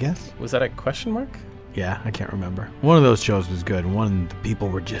 I guess. Was that a question mark? Yeah, I can't remember. One of those shows was good. One, the people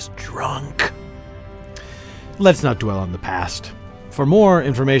were just drunk. Let's not dwell on the past. For more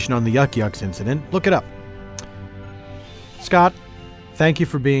information on the Yuck Yucks incident, look it up. Scott, thank you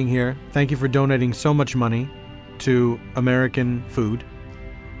for being here. Thank you for donating so much money to American food.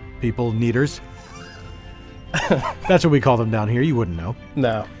 People needers. That's what we call them down here. You wouldn't know.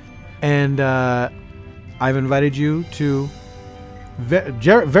 No. And I've invited you to,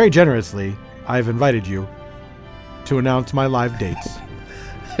 very generously, I've invited you to announce my live dates.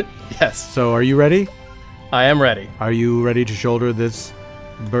 Yes. So are you ready? I am ready. Are you ready to shoulder this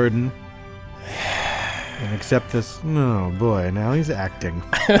burden and accept this? Oh boy, now he's acting.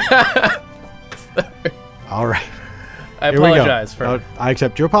 All right. I apologize for... I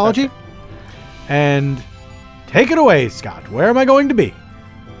accept your apology. And take it away, Scott. Where am I going to be?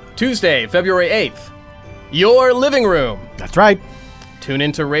 Tuesday, February 8th. Your living room. That's right. Tune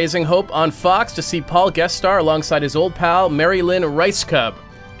into Raising Hope on Fox to see Paul guest star alongside his old pal, Mary Lynn Ricecub.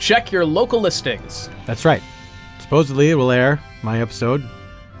 Check your local listings. That's right. Supposedly it will air my episode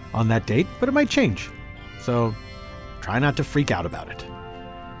on that date, but it might change. So try not to freak out about it.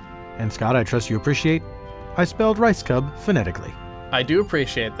 And Scott, I trust you appreciate I spelled Ricecub phonetically. I do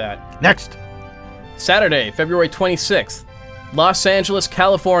appreciate that. Next. Saturday, February 26th. Los Angeles,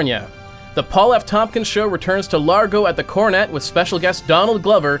 California. The Paul F. Tompkins Show returns to Largo at the Cornet with special guest Donald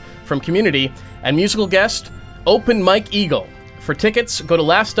Glover from Community and musical guest Open Mike Eagle. For tickets, go to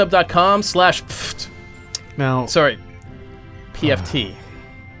laughstub.com/pft. Now... Sorry, PFT.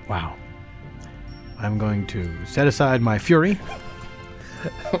 Wow. I'm going to set aside my fury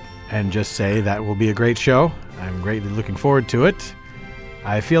and just say that will be a great show. I'm greatly looking forward to it.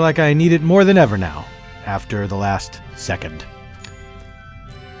 I feel like I need it more than ever now, after the last second.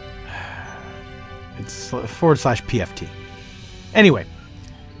 It's /PFT. Anyway.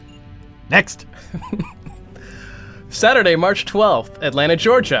 Next. Saturday, March 12th, Atlanta,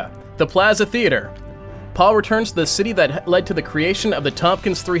 Georgia. The Plaza Theater. Paul returns to the city that led to the creation of the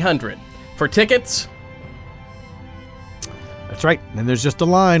Tompkins 300. For tickets... That's right. And there's just a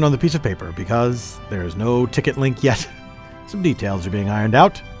line on the piece of paper because there's no ticket link yet. Some details are being ironed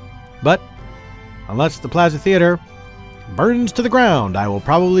out. But unless the Plaza Theater burns to the ground, I will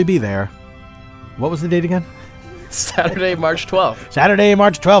probably be there. What was the date again? Saturday, March 12th. Saturday,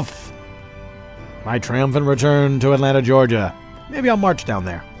 March 12th. My triumphant return to Atlanta, Georgia. Maybe I'll march down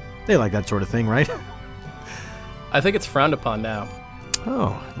there. They like that sort of thing, right? I think it's frowned upon now.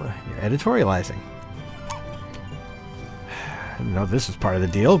 Oh, you're editorializing. I didn't know this was part of the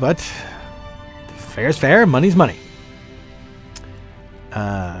deal, but fair's fair, money's money.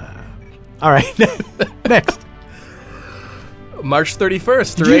 All right, next. March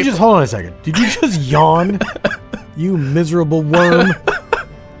 31st through Did you just, hold on a second. Did you just yawn? You miserable worm.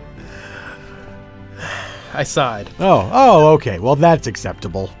 I sighed. Oh, okay. Well, that's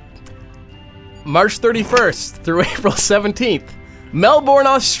acceptable. March 31st through April 17th, Melbourne,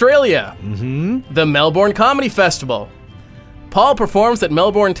 Australia. The Melbourne Comedy Festival. Paul performs at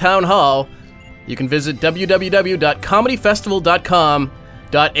Melbourne Town Hall. You can visit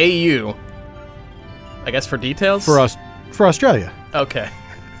www.comedyfestival.com.au. I guess for details? For Australia. Okay.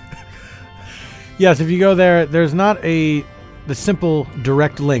 Yes, if you go there, there's not the simple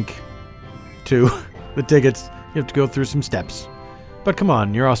direct link to the tickets. You have to go through some steps. But come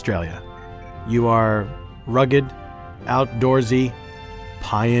on, you're Australia. You are rugged, outdoorsy,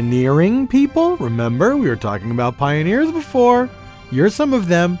 pioneering people. Remember, we were talking about pioneers before. You're some of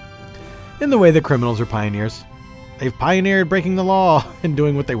them. In the way that criminals are pioneers. They've pioneered breaking the law and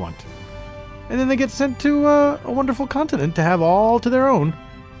doing what they want. And then they get sent to a wonderful continent to have all to their own.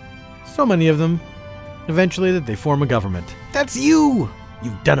 So many of them, eventually, that they form a government. That's you!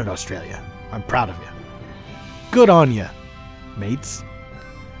 You've done it, Australia. I'm proud of you. Good on you, mates.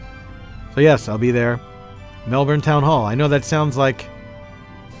 So yes, I'll be there. Melbourne Town Hall. I know that sounds like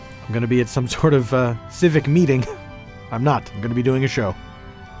I'm going to be at some sort of civic meeting. I'm not. I'm going to be doing a show.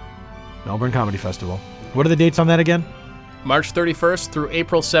 Melbourne Comedy Festival. What are the dates on that again? March 31st through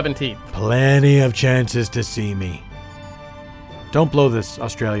April 17th. Plenty of chances to see me. Don't blow this,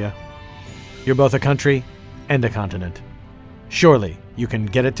 Australia. You're both a country and a continent. Surely you can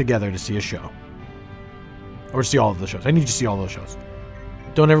get it together to see a show. Or see all of the shows. I need you to see all those shows.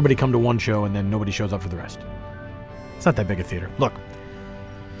 Don't everybody come to one show and then nobody shows up for the rest. It's not that big a theater. Look.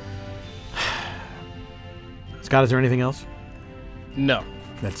 Scott, is there anything else? No.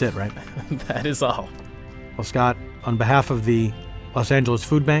 That's it, right? That is all. Well, Scott, on behalf of the Los Angeles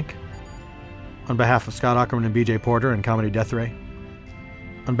Food Bank, on behalf of Scott Aukerman and BJ Porter and Comedy Death Ray,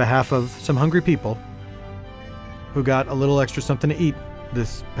 on behalf of some hungry people who got a little extra something to eat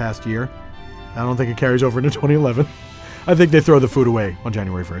this past year, I don't think it carries over into 2011. I think they throw the food away on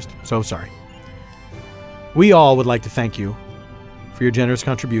January 1st. So sorry. We all would like to thank you for your generous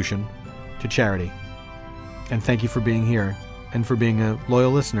contribution to charity. And thank you for being here and for being a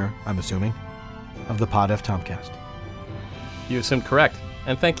loyal listener, I'm assuming, of the Pod F Tompkast. You assumed correct.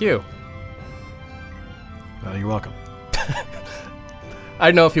 And thank you. Well, you're welcome. I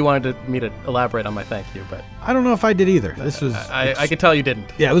don't know if you wanted me to elaborate on my thank you, but... I don't know if I did either. This was... I could tell you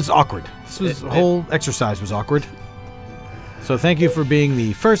didn't. Yeah, it was awkward. The whole exercise was awkward. So thank you for being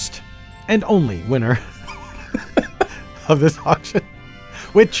the first and only winner of this auction,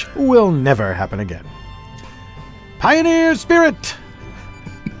 which will never happen again. Pioneer spirit!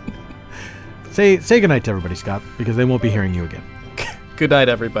 Say goodnight to everybody, Scott, because they won't be hearing you again. Good night,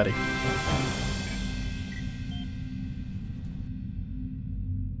 everybody.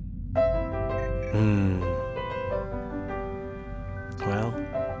 Well,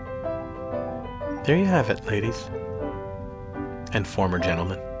 there you have it, ladies and former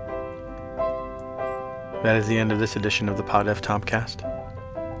gentlemen. That is the end of this edition of the Pod F Tompkast.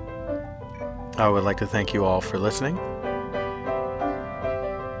 I would like to thank you all for listening.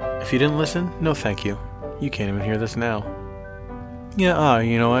 If you didn't listen, no thank you. You can't even hear this now. Yeah,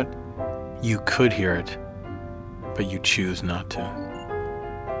 you know what? You could hear it, but you choose not to.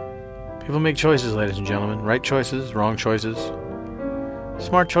 People make choices, ladies and gentlemen. Right choices, wrong choices.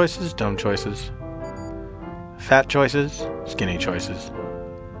 Smart choices, dumb choices. Fat choices, skinny choices.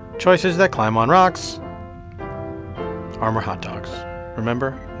 Choices that climb on rocks. Armor hot dogs.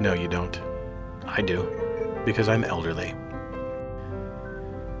 Remember? No, you don't. I do, because I'm elderly.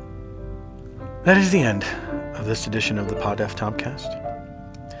 That is the end of this edition of the Pod F Tompkast.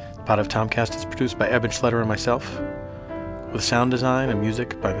 The Pod F Tompkast is produced by Eben Schletter and myself, with sound design and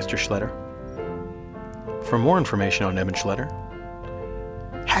music by Mr. Schletter. For more information on Eben Schletter,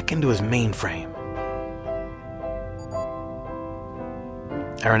 hack into his mainframe.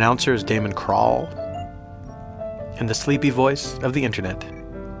 Our announcer is Damon Krall, and the sleepy voice of the internet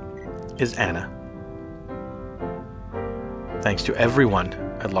is Anna. Thanks to everyone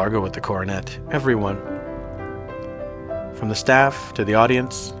at Largo with the Coronet, everyone, From the staff, to the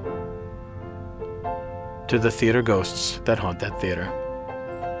audience, to the theater ghosts that haunt that theater.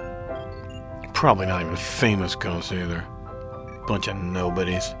 Probably not even famous ghosts either. Bunch of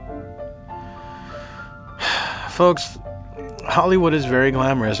nobodies. Folks, Hollywood is very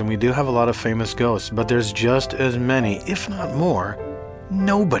glamorous and we do have a lot of famous ghosts, but there's just as many, if not more,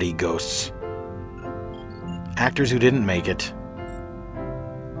 nobody ghosts. Actors who didn't make it.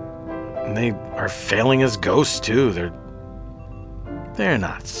 And they are failing as ghosts too. They're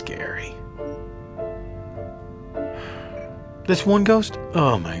not scary. This one ghost?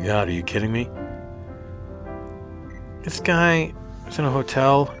 Oh my god, are you kidding me? This guy is in a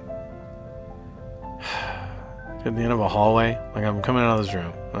hotel at the end of a hallway. Like, I'm coming out of this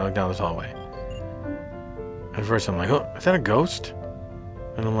room. I look down this hallway. At first I'm like, oh, is that a ghost?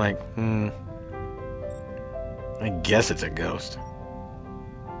 And I'm like, I guess it's a ghost.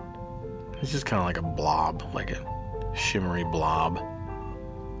 It's just kind of like a blob, like a shimmery blob.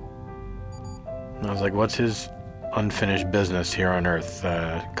 And I was like, what's his unfinished business here on Earth?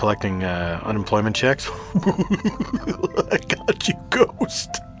 Collecting unemployment checks? I got you, ghost.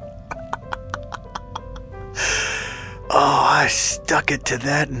 Oh, I stuck it to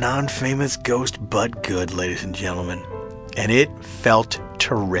that non-famous ghost but good, ladies and gentlemen. And it felt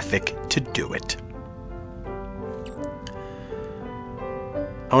terrific to do it.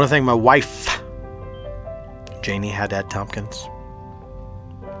 I want to thank my wife, Janie Haddad Tompkins.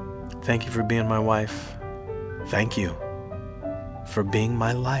 Thank you for being my wife. Thank you for being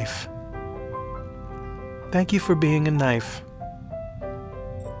my life. Thank you for being a knife.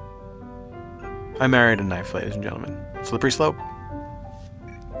 I married a knife, ladies and gentlemen. Slippery slope.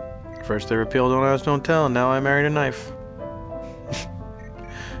 First they repealed Don't Ask, Don't Tell, and now I married a knife.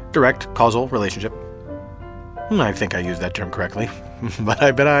 Direct causal relationship. I think I used that term correctly, but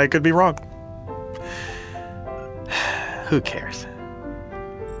I bet I could be wrong. Who cares?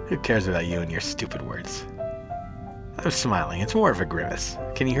 Who cares about you and your stupid words? I'm smiling. It's more of a grimace.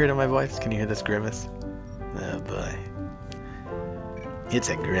 Can you hear it in my voice? Can you hear this grimace? Oh boy. It's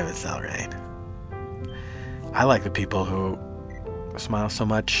a grimace, all right. I like the people who smile so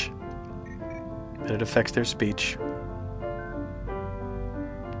much that it affects their speech.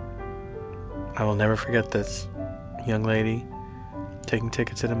 I will never forget this young lady taking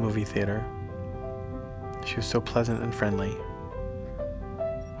tickets at a movie theater. She was so pleasant and friendly.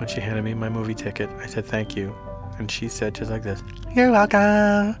 When she handed me my movie ticket, I said thank you. And she said just like this, "You're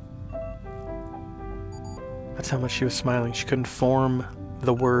welcome." That's how much she was smiling. She couldn't form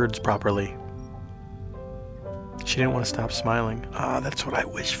the words properly. She didn't want to stop smiling. That's what I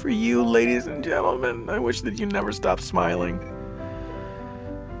wish for you, ladies and gentlemen. I wish that you never stopped smiling.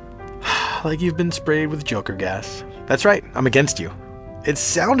 Like you've been sprayed with Joker gas. That's right, I'm against you. It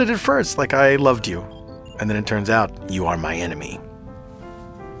sounded at first like I loved you. And then it turns out you are my enemy.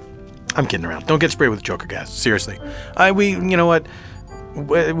 I'm kidding around. Don't get sprayed with Joker gas. Seriously. You know what?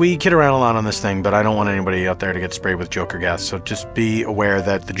 We kid around a lot on this thing, but I don't want anybody out there to get sprayed with Joker gas. So just be aware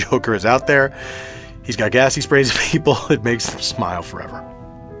that the Joker is out there. He's got gas he sprays people. It makes them smile forever.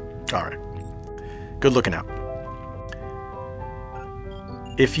 All right. Good looking out.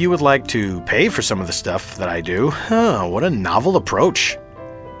 If you would like to pay for some of the stuff that I do, what a novel approach.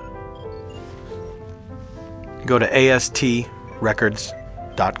 Go to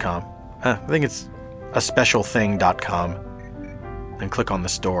astrecords.com. I think it's a specialthing.com. And click on the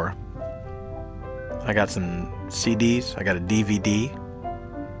store. I got some CDs. I got a DVD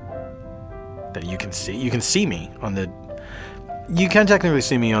that you can see. You can see me on the... You can technically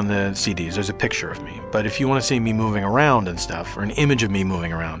see me on the CDs. There's a picture of me. But if you want to see me moving around and stuff, or an image of me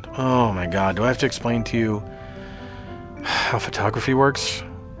moving around, oh my god, do I have to explain to you how photography works?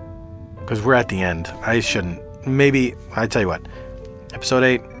 Because we're at the end. I shouldn't. Maybe, I tell you what, episode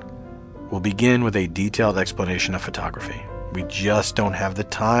 8 will begin with a detailed explanation of photography. We just don't have the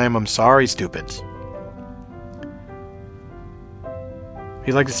time. I'm sorry, stupids. If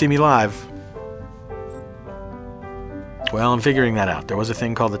you'd like to see me live, well, I'm figuring that out. There was a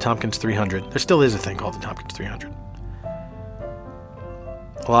thing called the Tompkins 300. There still is a thing called the Tompkins 300.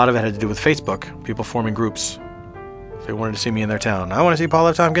 A lot of it had to do with Facebook, people forming groups. They wanted to see me in their town. I want to see Paul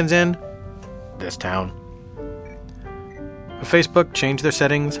F. Tompkins in this town. But Facebook changed their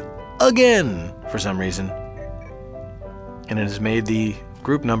settings again for some reason. And it has made the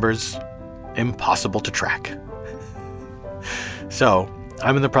group numbers impossible to track. So,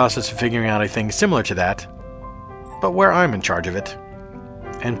 I'm in the process of figuring out a thing similar to that, but where I'm in charge of it,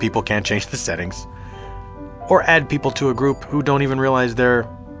 and people can't change the settings, or add people to a group who don't even realize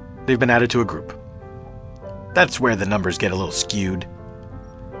they've been added to a group. That's where the numbers get a little skewed.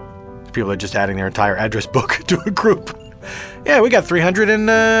 People are just adding their entire address book to a group. Yeah, we got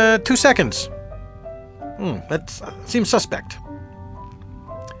 302 seconds. That seems suspect.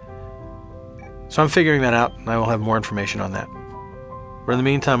 So I'm figuring that out, and I will have more information on that. But in the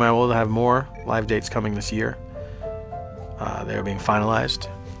meantime, I will have more live dates coming this year. They are being finalized.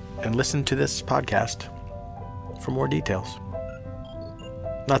 And listen to this podcast for more details.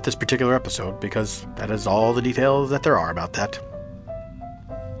 Not this particular episode, because that is all the details that there are about that.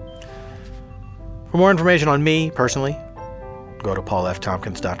 For more information on me, personally, go to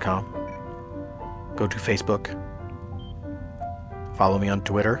paulftompkins.com. Go to Facebook. Follow me on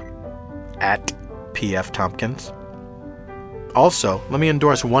Twitter, @PFTompkins. Also, let me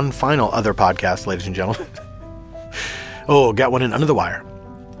endorse one final other podcast, ladies and gentlemen. Oh, got one in under the wire.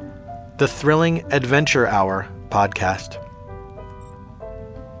 The Thrilling Adventure Hour podcast.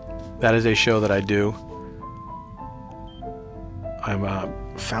 That is a show that I do. I'm a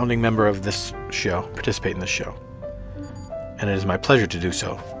founding member of this show, participate in this show. And it is my pleasure to do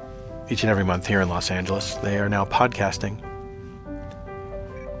so each and every month here in Los Angeles. They are now podcasting.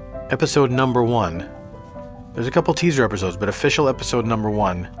 Episode number 1. There's a couple teaser episodes, but official episode number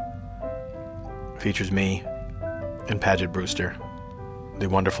 1 features me and Paget Brewster, the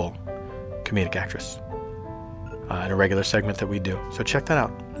wonderful comedic actress, in a regular segment that we do. So check that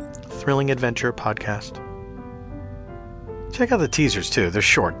out. Thrilling Adventure podcast. Check out the teasers too. They're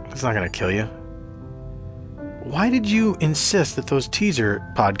short. It's not going to kill you. Why did you insist that those teaser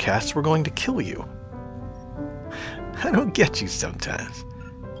podcasts were going to kill you? I don't get you sometimes.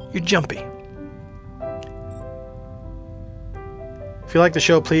 You're jumpy. If you like the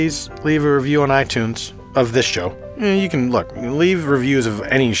show, please leave a review on iTunes of this show. You can leave reviews of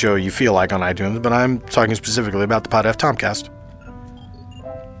any show you feel like on iTunes, but I'm talking specifically about the Pod F Tompkast.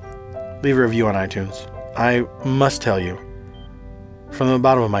 Leave a review on iTunes. I must tell you, from the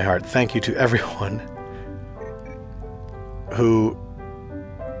bottom of my heart, thank you to everyone who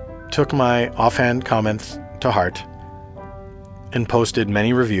took my offhand comments to heart and posted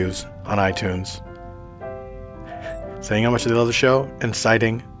many reviews on iTunes saying how much they love the show and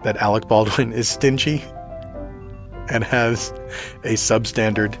citing that Alec Baldwin is stingy and has a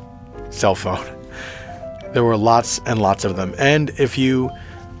substandard cell phone. There were lots and lots of them. And if you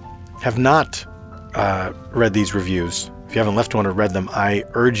have not read these reviews, if you haven't left one or read them, I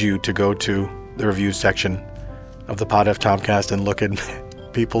urge you to go to the reviews section of the Pod F Tompkast and look at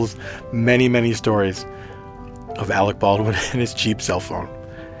people's many, many stories of Alec Baldwin and his cheap cell phone.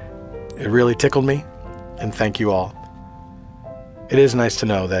 It really tickled me, and thank you all. It is nice to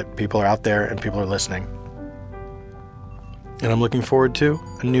know that people are out there and people are listening. And I'm looking forward to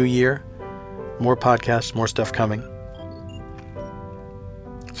a new year, more podcasts, more stuff coming.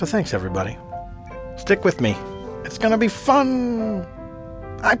 So thanks, everybody. Stick with me. It's going to be fun.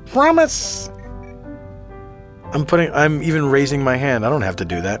 I promise. I'm even raising my hand. I don't have to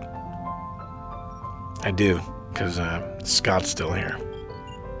do that. I do, because Scott's still here.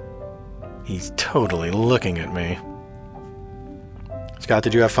 He's totally looking at me. Scott,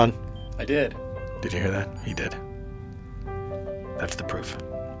 did you have fun? I did. Did you hear that? He did. That's the proof.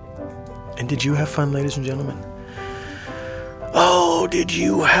 And did you have fun, ladies and gentlemen? Oh, did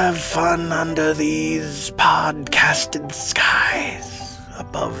you have fun under these podcasted skies?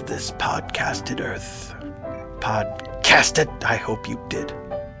 Above this podcasted earth? Podcasted? I hope you did.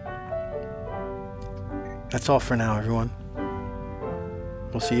 That's all for now, everyone.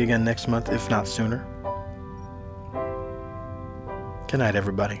 We'll see you again next month, if not sooner. Good night,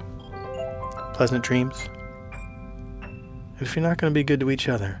 everybody. Pleasant dreams. And if you're not going to be good to each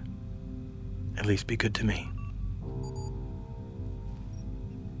other, at least be good to me.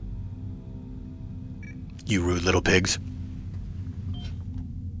 You rude little pigs.